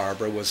Pearl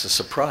Harbor was a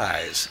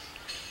surprise.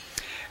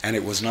 And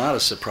it was not a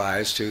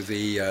surprise to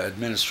the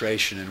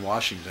administration in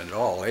Washington at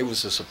all. It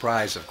was a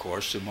surprise, of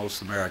course, to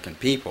most American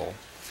people.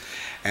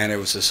 And it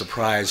was a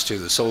surprise to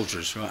the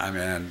soldiers,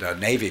 and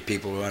Navy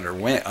people who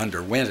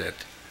underwent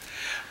it.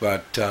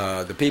 But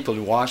the people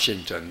in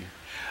Washington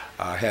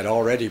had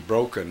already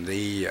broken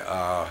the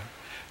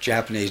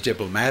Japanese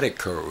diplomatic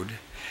code,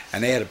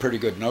 and they had a pretty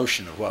good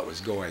notion of what was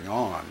going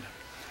on.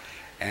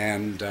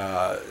 And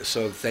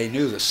so they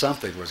knew that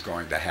something was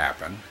going to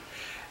happen.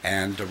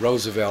 And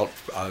Roosevelt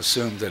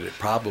assumed that it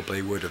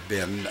probably would have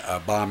been a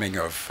bombing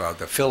of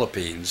the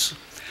Philippines.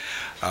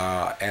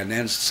 And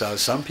then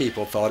some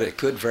people thought it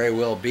could very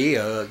well be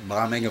a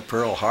bombing of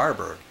Pearl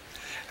Harbor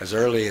as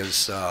early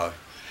as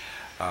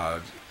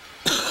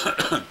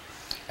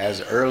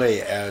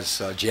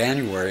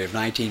January of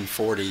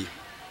 1940.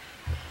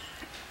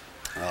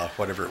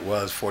 whatever it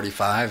was,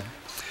 45.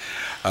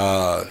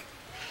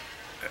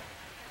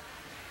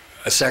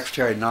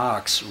 Secretary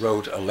Knox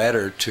wrote a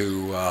letter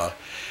to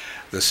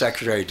the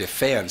Secretary of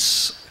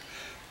Defense,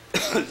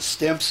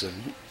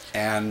 Stimson,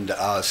 and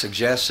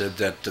suggested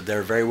that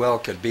there very well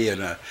could be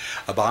a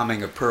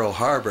bombing of Pearl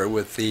Harbor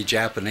with the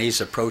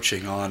Japanese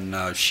approaching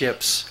on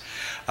ships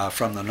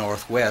from the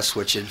northwest,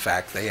 which in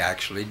fact they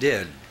actually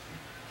did.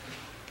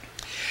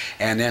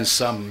 And then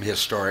some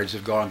historians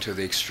have gone to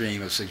the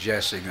extreme of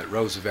suggesting that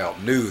Roosevelt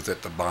knew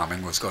that the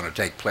bombing was going to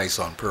take place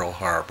on Pearl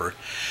Harbor,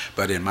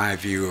 but in my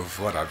view of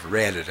what I've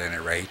read at any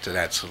rate,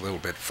 that's a little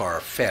bit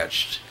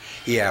far-fetched.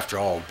 He, after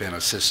all, had been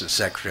Assistant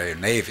Secretary of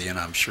Navy, and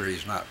I'm sure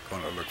he's not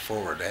going to look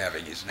forward to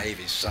having his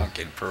Navy sunk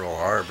in Pearl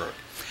Harbor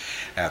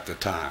at the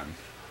time.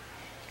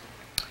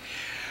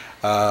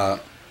 But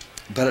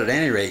at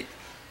any rate,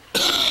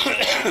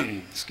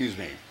 excuse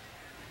me,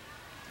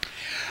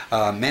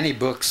 many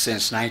books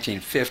since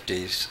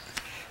 1950s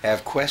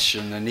have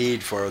questioned the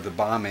need for the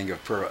bombing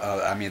of,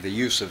 the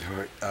use of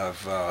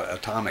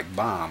atomic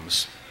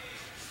bombs.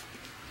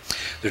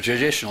 The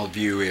traditional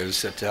view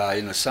is that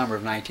in the summer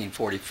of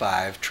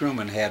 1945,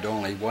 Truman had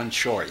only one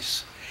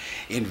choice: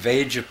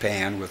 invade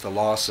Japan with the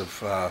loss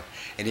of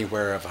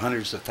anywhere of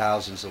hundreds of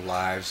thousands of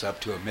lives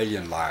up to 1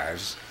 million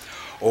lives,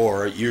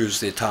 or use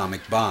the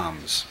atomic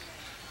bombs.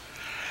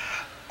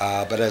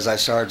 But as I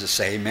started to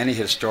say, many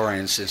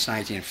historians since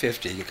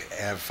 1950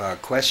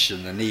 have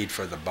questioned the need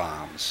for the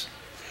bombs.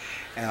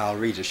 And I'll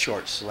read a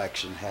short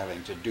selection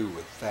having to do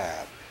with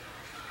that.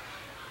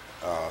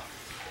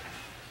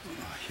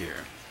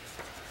 Here.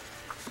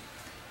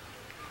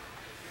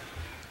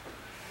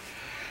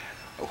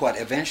 What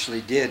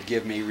eventually did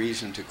give me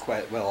reason to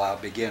I'll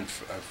begin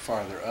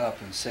farther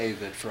up and say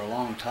that for a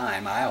long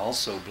time I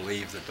also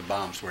believed that the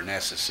bombs were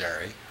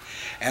necessary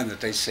and that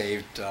they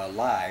saved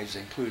lives,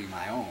 including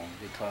my own,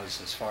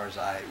 because as far as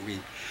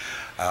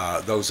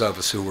those of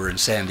us who were in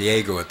San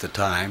Diego at the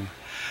time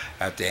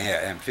at the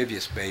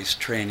amphibious base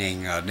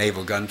training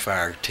naval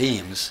gunfire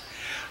teams,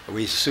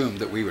 we assumed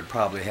that we would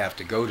probably have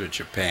to go to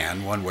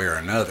Japan one way or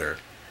another.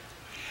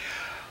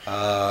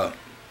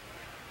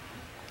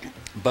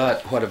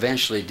 But what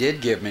eventually did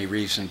give me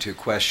reason to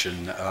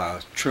question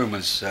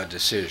Truman's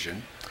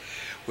decision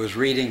was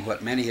reading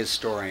what many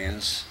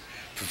historians,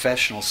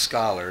 professional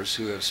scholars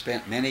who have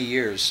spent many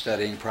years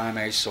studying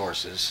primary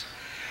sources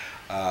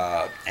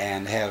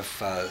and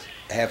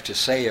have to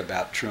say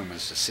about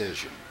Truman's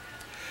decision.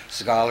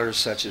 Scholars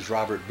such as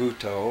Robert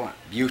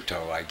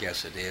Butow, I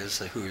guess it is,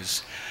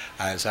 who's,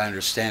 as I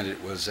understand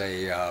it, was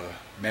a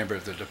member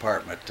of the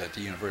department at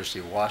the University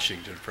of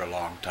Washington for a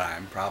long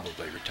time,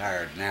 probably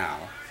retired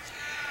now.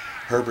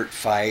 Herbert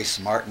Feiss,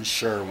 Martin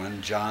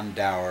Sherwin, John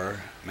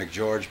Dower,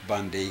 McGeorge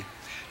Bundy,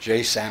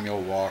 J.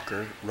 Samuel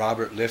Walker,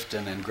 Robert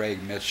Lifton and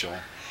Greg Mitchell,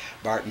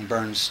 Barton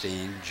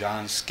Bernstein,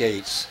 John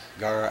Skates,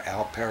 Gar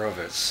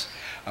Alperovitz,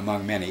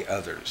 among many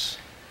others.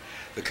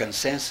 The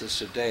consensus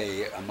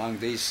today among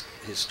these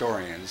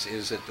historians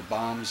is that the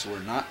bombs were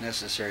not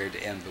necessary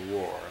to end the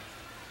war.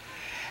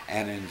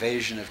 An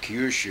invasion of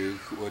Kyushu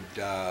would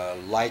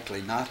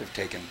likely not have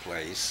taken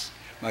place,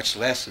 much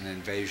less an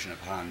invasion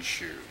of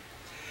Honshu.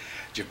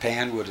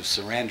 Japan would have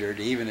surrendered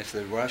even if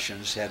the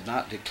Russians had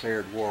not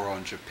declared war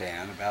on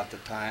Japan about the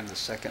time the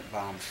second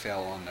bomb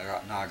fell on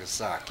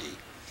Nagasaki,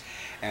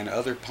 and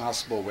other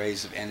possible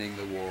ways of ending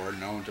the war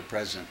known to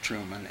President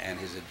Truman and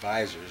his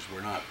advisors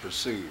were not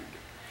pursued.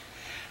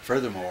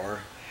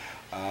 Furthermore,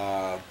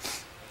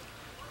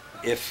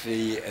 if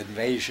the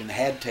invasion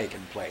had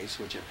taken place,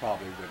 which it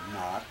probably would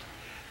not,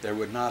 there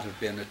would not have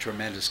been the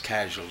tremendous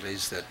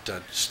casualties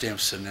that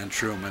Stimson and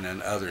Truman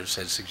and others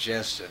had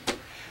suggested.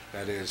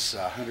 That is,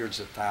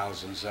 hundreds of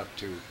thousands up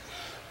to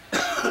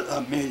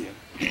 1 million.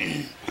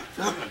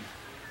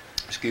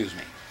 Excuse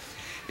me.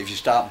 If you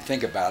stop and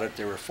think about it,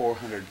 there were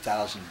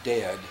 400,000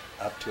 dead,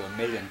 up to 1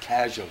 million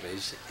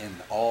casualties in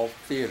all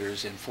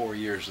theaters in 4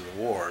 years of the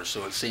war,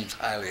 so it seems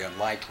highly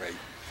unlikely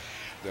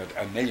that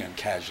 1 million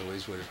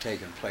casualties would have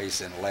taken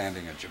place in the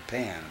landing of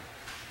Japan.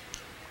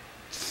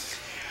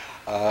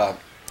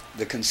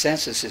 The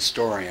consensus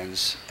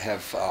historians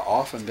have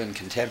often been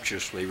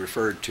contemptuously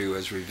referred to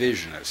as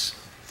revisionists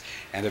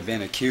and have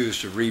been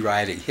accused of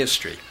rewriting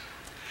history.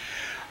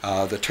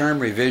 The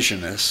term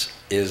revisionist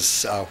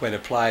is, when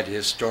applied to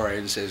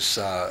historians, is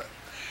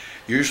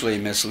usually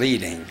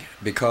misleading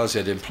because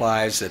it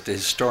implies that the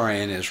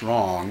historian is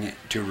wrong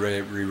to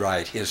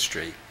rewrite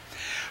history.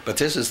 But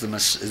this is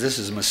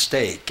a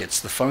mistake. It's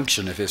the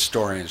function of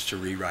historians to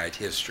rewrite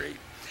history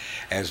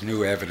as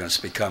new evidence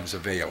becomes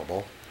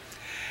available,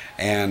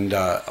 and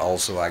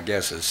also, I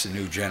guess, as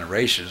new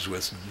generations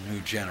with new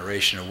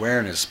generation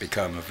awareness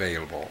become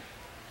available.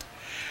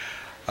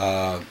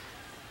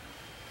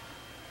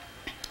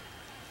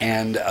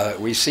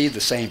 We see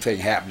the same thing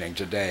happening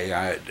today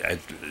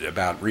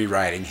about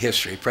rewriting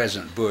history.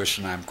 President Bush,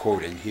 and I'm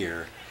quoting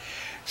here,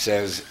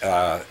 says,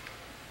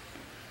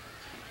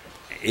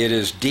 "It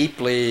is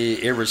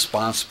deeply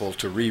irresponsible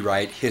to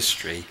rewrite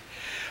history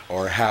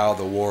or how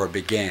the war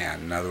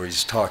began. In other words,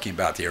 he's talking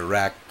about the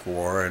Iraq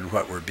War and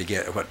what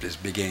is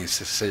beginning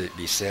to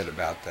be said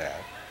about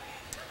that.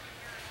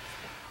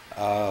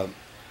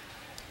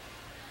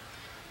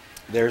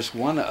 There's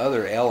one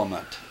other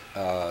element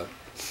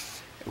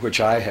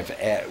which I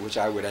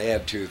would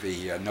add to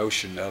the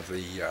notion of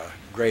the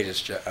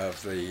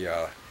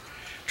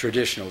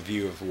traditional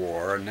view of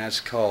war, and that's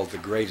called the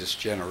greatest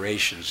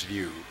generations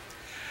view,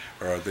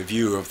 or the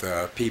view of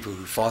the people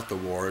who fought the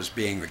war as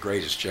being the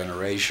greatest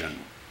generation.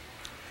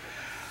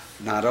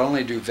 Not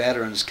only do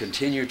veterans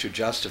continue to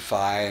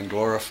justify and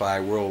glorify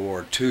World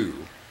War II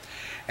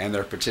and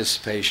their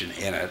participation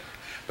in it,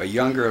 but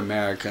younger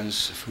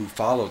Americans who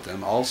followed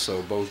them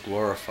also both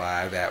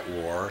glorify that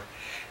war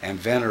and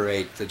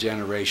venerate the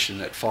generation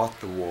that fought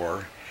the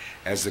war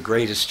as the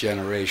greatest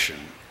generation.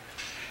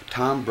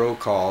 Tom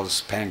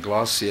Brokaw's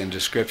Panglossian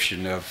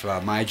description of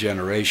my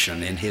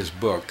generation in his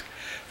book,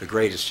 The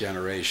Greatest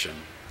Generation,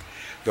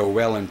 though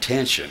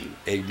well-intentioned,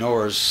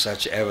 ignores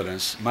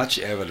much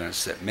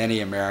evidence that many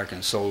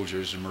American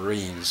soldiers and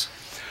Marines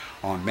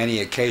on many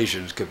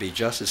occasions could be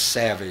just as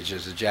savage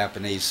as the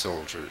Japanese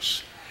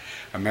soldiers.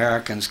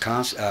 Americans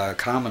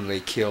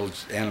commonly killed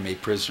enemy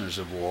prisoners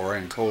of war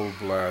in cold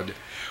blood,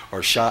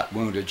 or shot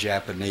wounded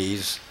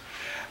Japanese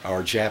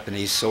or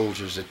Japanese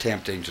soldiers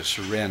attempting to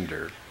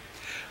surrender.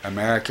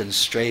 Americans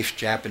strafed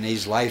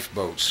Japanese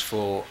lifeboats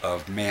full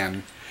of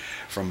men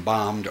from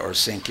bombed or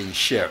sinking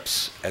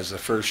ships, as the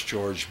first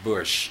George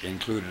Bush,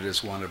 included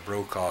as one of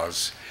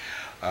Brokaw's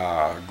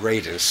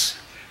greatest,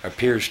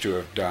 appears to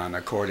have done,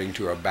 according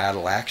to a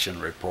battle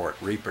action report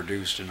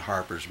reproduced in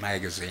Harper's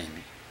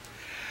Magazine.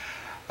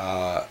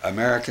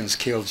 Americans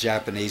killed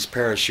Japanese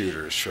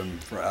parachuters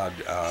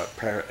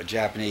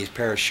Japanese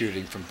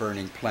parachuting from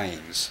burning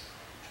planes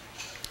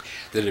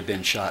that had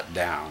been shot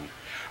down.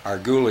 Our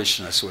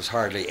ghoulishness was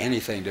hardly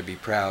anything to be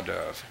proud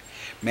of.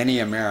 Many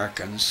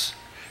American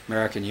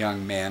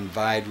young men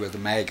vied with the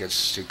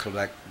maggots to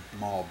collect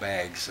small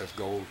bags of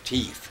gold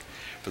teeth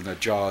from the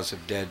jaws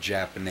of dead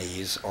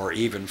Japanese, or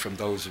even from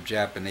those of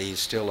Japanese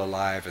still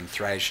alive and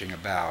thrashing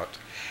about,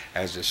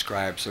 as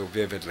described so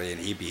vividly in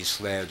E.B.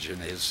 Sledge in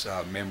his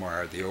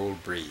memoir, The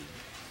Old Breed,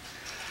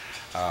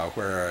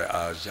 where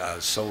a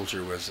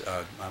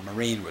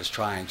Marine was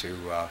trying to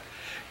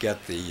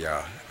get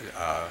the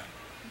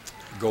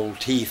gold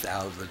teeth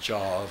out of the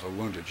jaw of a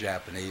wounded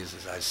Japanese,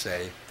 as I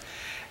say,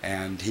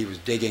 and he was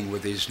digging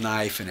with his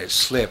knife and it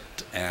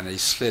slipped, and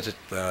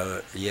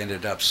he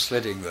ended up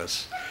slitting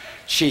the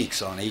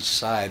cheeks on each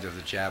side of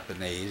the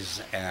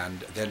Japanese, and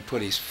then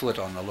put his foot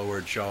on the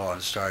lower jaw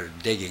and started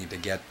digging to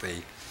get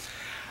the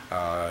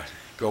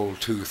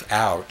gold tooth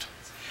out.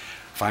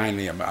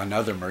 Finally,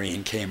 another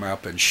Marine came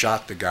up and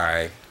shot the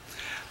guy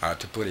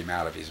to put him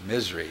out of his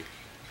misery.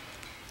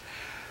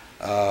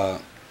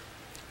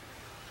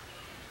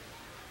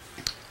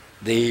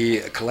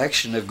 The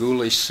collection of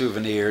ghoulish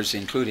souvenirs,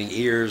 including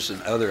ears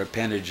and other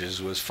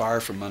appendages, was far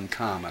from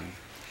uncommon.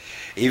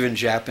 Even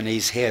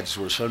Japanese heads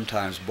were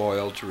sometimes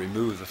boiled to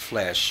remove the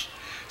flesh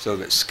so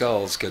that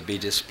skulls could be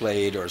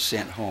displayed or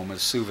sent home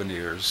as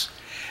souvenirs,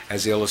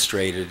 as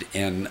illustrated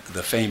in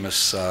the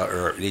famous,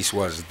 or at least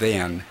was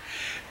then,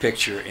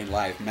 picture in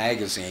Life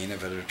magazine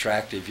of an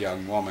attractive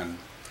young woman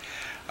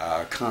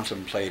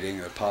contemplating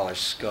the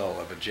polished skull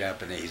of a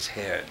Japanese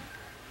head.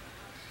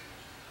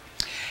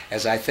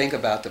 As I think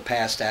about the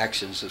past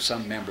actions of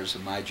some members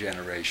of my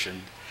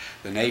generation,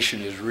 the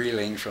nation is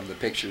reeling from the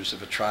pictures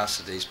of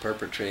atrocities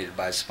perpetrated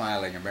by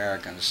smiling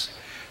American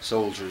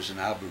soldiers in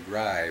Abu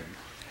Ghraib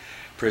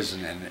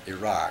prison in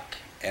Iraq,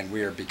 and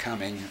we are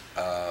becoming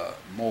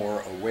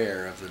more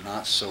aware of the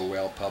not so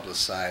well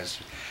publicized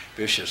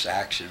vicious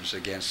actions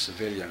against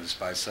civilians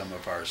by some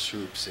of our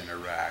troops in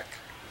Iraq.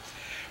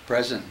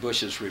 President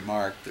Bush's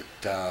remark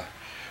that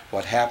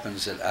what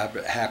happened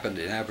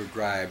in Abu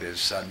Ghraib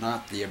is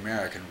not the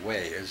American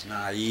way, is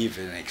naive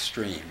and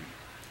extreme.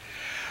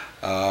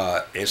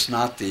 It's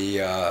not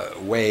the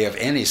way of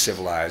any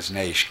civilized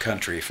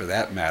country, for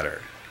that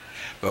matter.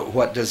 But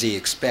what does he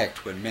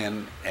expect when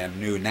men,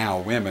 and now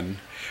women,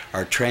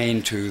 are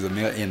trained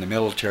in the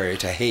military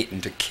to hate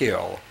and to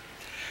kill?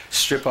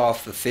 Strip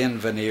off the thin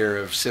veneer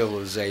of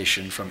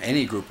civilization from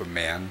any group of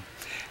men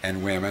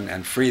and women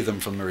and free them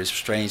from the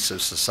restraints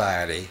of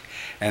society,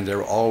 and there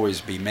will always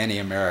be many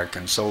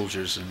American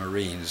soldiers and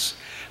Marines,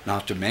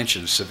 not to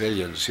mention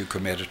civilians, who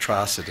commit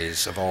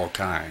atrocities of all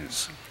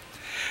kinds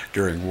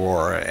during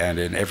war and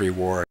in every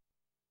war.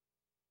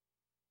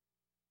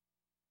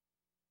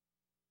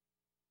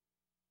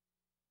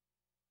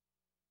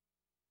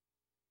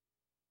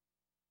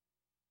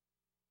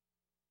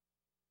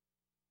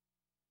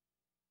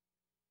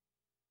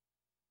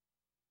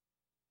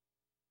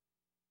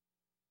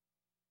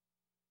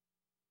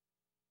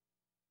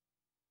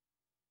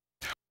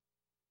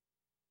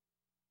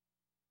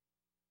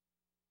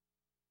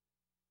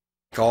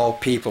 Like all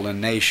people and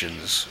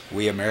nations,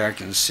 we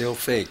Americans still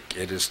think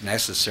it is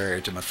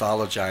necessary to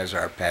mythologize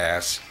our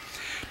past,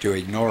 to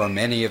ignore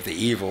many of the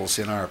evils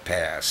in our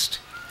past,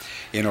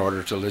 in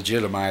order to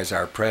legitimize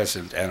our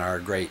present and our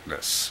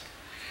greatness.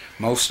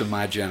 Most of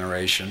my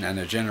generation and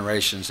the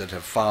generations that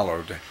have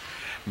followed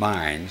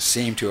mine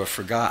seem to have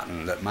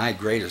forgotten that my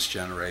greatest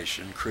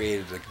generation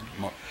created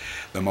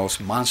the most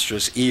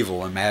monstrous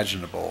evil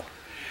imaginable,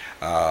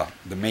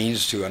 the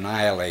means to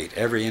annihilate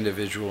every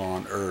individual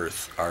on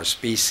Earth, our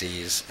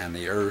species, and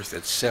the Earth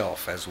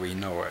itself as we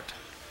know it.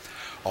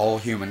 All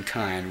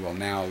humankind will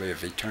now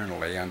live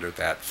eternally under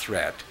that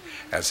threat,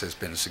 as has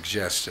been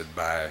suggested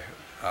by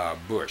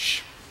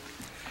Bush.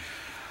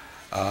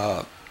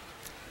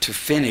 To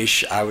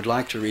finish, I would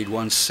like to read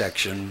one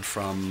section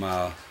from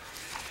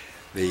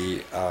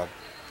the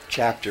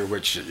chapter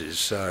which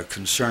is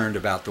concerned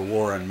about the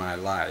war in my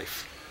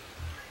life.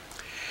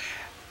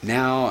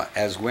 Now,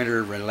 as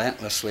winter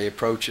relentlessly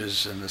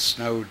approaches and the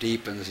snow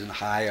deepens and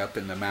high up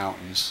in the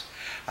mountains,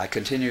 I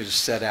continue to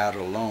set out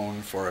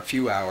alone for a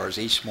few hours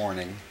each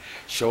morning,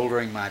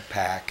 shouldering my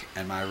pack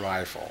and my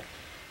rifle,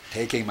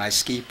 taking my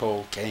ski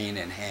pole cane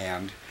in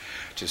hand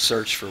to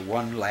search for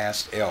one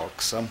last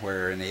elk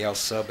somewhere in the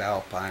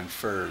subalpine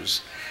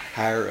firs,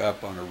 higher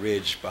up on a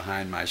ridge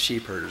behind my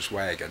sheepherder's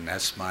wagon.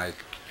 That's my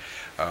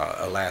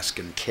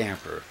Alaskan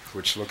camper,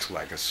 which looks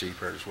like a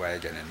sheepherder's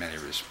wagon in many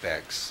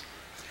respects.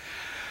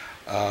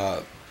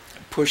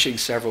 Pushing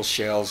several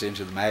shells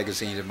into the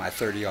magazine of my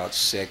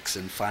 30-06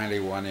 and finally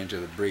one into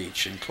the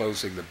breech and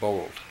closing the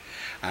bolt,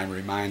 I'm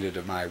reminded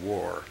of my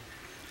war.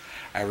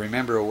 I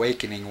remember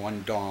awakening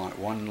one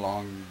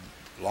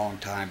long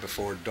time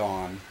before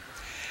dawn,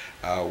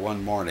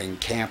 one morning,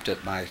 camped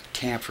at my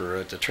camper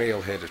at the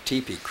trailhead of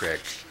Teepee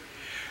Creek,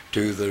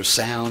 to the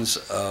sounds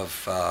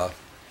of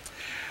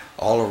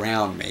all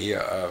around me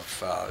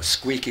of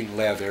squeaking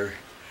leather,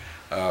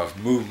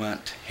 of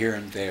movement here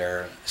and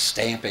there,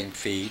 stamping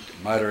feet,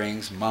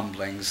 mutterings,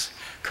 mumblings,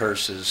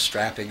 curses,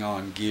 strapping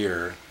on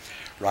gear,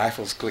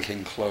 rifles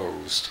clicking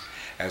closed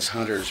as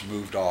hunters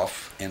moved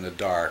off in the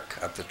dark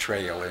up the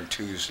trail in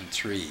twos and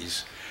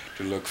threes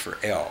to look for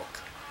elk.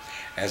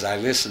 As I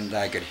listened,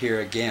 I could hear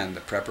again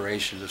the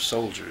preparations of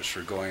soldiers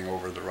for going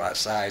over the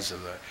sides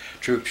of the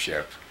troop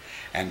ship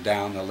and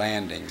down the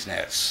landing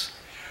nets,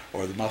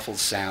 or the muffled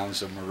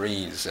sounds of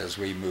Marines as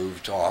we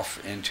moved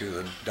off into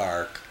the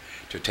dark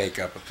to take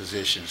up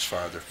positions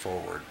farther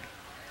forward.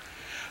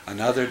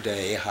 Another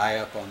day, high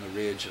up on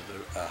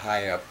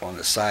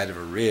the side of a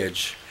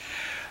ridge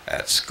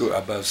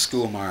above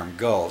Schoolmarm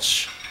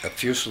Gulch, a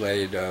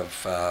fusillade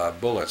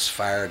of bullets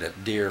fired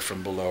at deer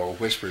from below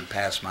whispered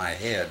past my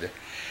head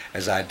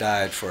as I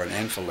dived for an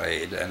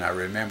enfilade, and I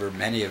remember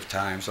many of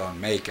times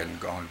on Macon,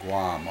 on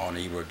Guam, on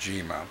Iwo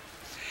Jima,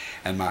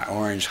 and my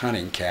orange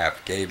hunting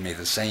cap gave me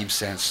the same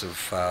sense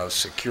of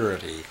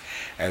security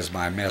as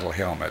my metal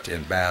helmet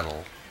in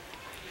battle.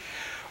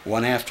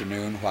 One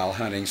afternoon, while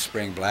hunting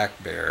spring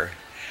black bear,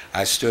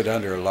 I stood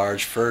under a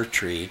large fir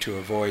tree to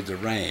avoid the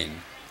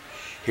rain,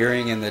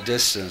 hearing in the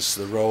distance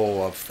the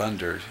roll of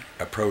thunder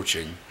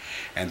approaching,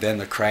 and then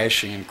the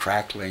crashing and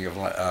crackling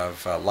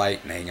of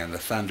lightning and the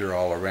thunder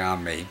all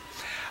around me.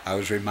 I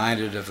was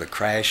reminded of the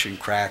crash and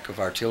crack of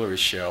artillery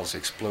shells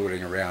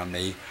exploding around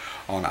me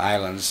on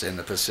islands in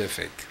the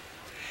Pacific.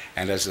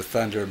 And as the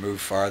thunder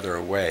moved farther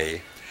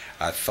away,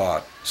 I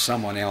thought,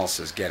 someone else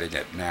is getting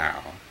it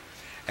now,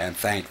 and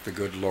thanked the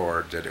good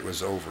Lord that it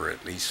was over,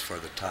 at least for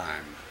the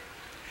time.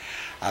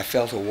 I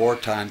felt a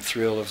wartime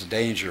thrill of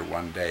danger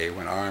one day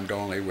when, armed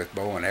only with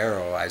bow and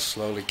arrow, I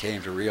slowly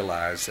came to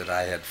realize that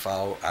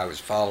I was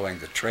following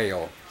the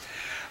trail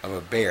of a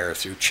bear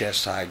through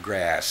chest-high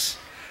grass,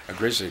 a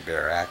grizzly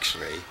bear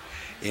actually,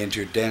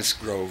 into a dense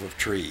grove of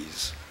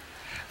trees.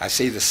 I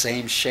see the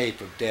same shape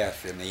of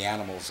death in the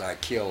animals I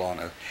kill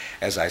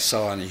as I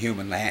saw in the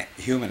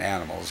human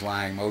animals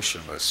lying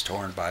motionless,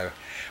 torn by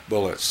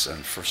bullets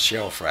and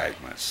shell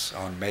fragments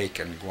on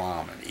Macon,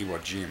 Guam, and Iwo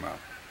Jima.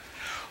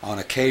 On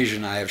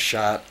occasion I have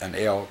shot an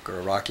elk or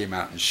a Rocky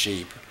Mountain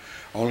sheep,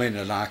 only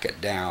to knock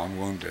it down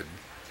wounded.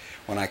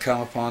 When I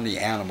come upon the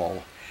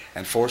animal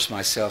and force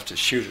myself to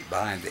shoot it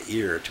behind the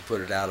ear to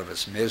put it out of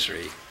its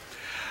misery,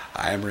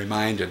 I am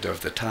reminded of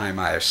the time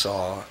I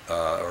saw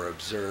or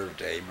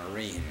observed a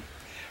Marine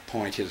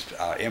point his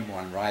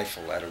M1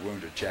 rifle at a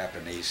wounded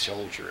Japanese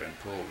soldier and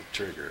pull the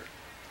trigger.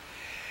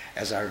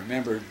 I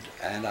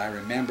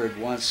remembered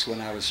once when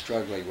I was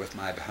struggling with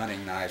my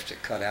hunting knife to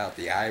cut out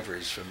the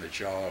ivories from the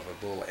jaw of a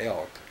bull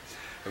elk,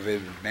 a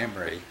vivid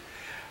memory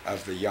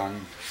of the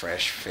young,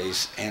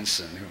 fresh-faced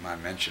ensign whom I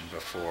mentioned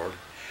before,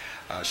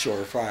 a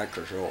shore fire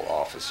control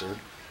officer,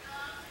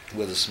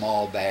 with a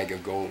small bag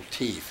of gold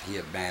teeth he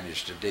had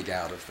managed to dig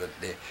out of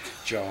the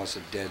jaws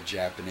of dead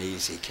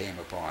Japanese he came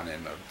upon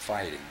in the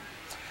fighting,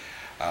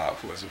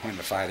 when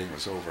the fighting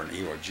was over in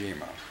Iwo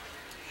Jima.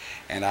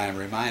 And I am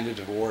reminded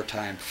of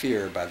wartime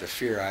fear by the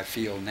fear I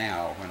feel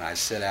now when I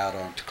set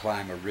out to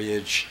climb a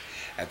ridge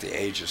at the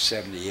age of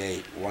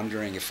 78,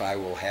 wondering if I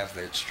will have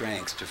the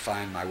strength to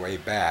find my way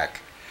back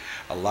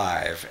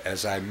alive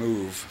as I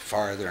move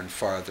farther and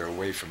farther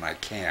away from my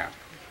camp.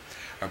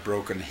 A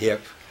broken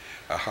hip,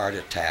 a heart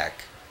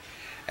attack.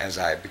 As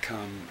I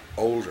become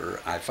older,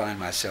 I find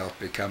myself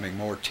becoming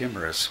more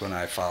timorous when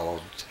I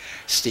followed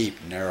steep,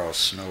 narrow,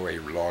 snowy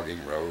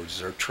logging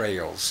roads or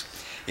trails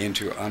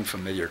into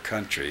unfamiliar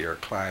country or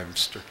climb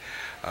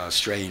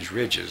strange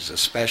ridges,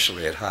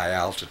 especially at high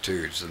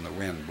altitudes and the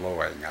wind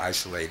blowing,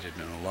 isolated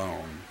and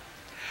alone.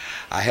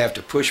 I have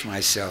to push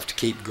myself to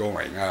keep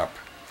going up,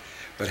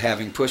 but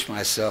having pushed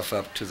myself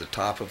up to the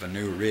top of a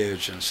new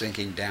ridge and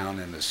sinking down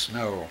in the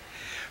snow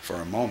for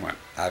a moment,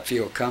 I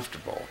feel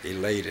comfortable,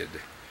 elated,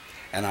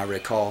 and I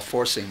recall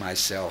forcing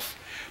myself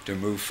to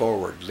move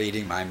forward,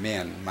 leading my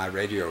men, my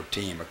radio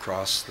team,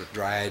 across the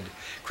dried,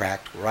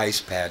 cracked rice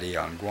paddy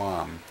on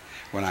Guam,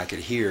 when I could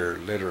hear,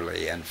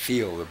 literally, and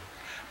feel the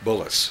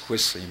bullets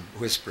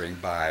whispering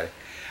by,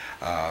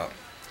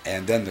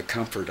 and then the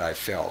comfort I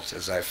felt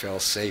as I fell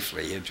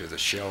safely into the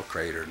shell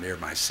crater near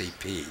my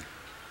CP.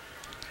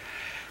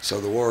 So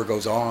the war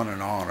goes on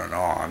and on and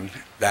on.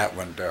 That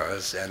one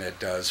does, and it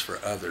does for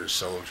other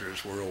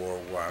soldiers, World War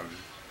I,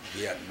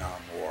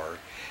 Vietnam War,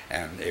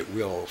 and it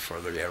will for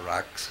the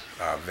Iraq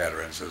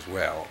veterans as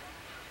well.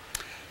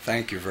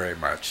 Thank you very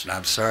much, and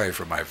I'm sorry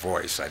for my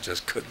voice. I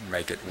just couldn't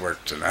make it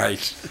work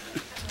tonight.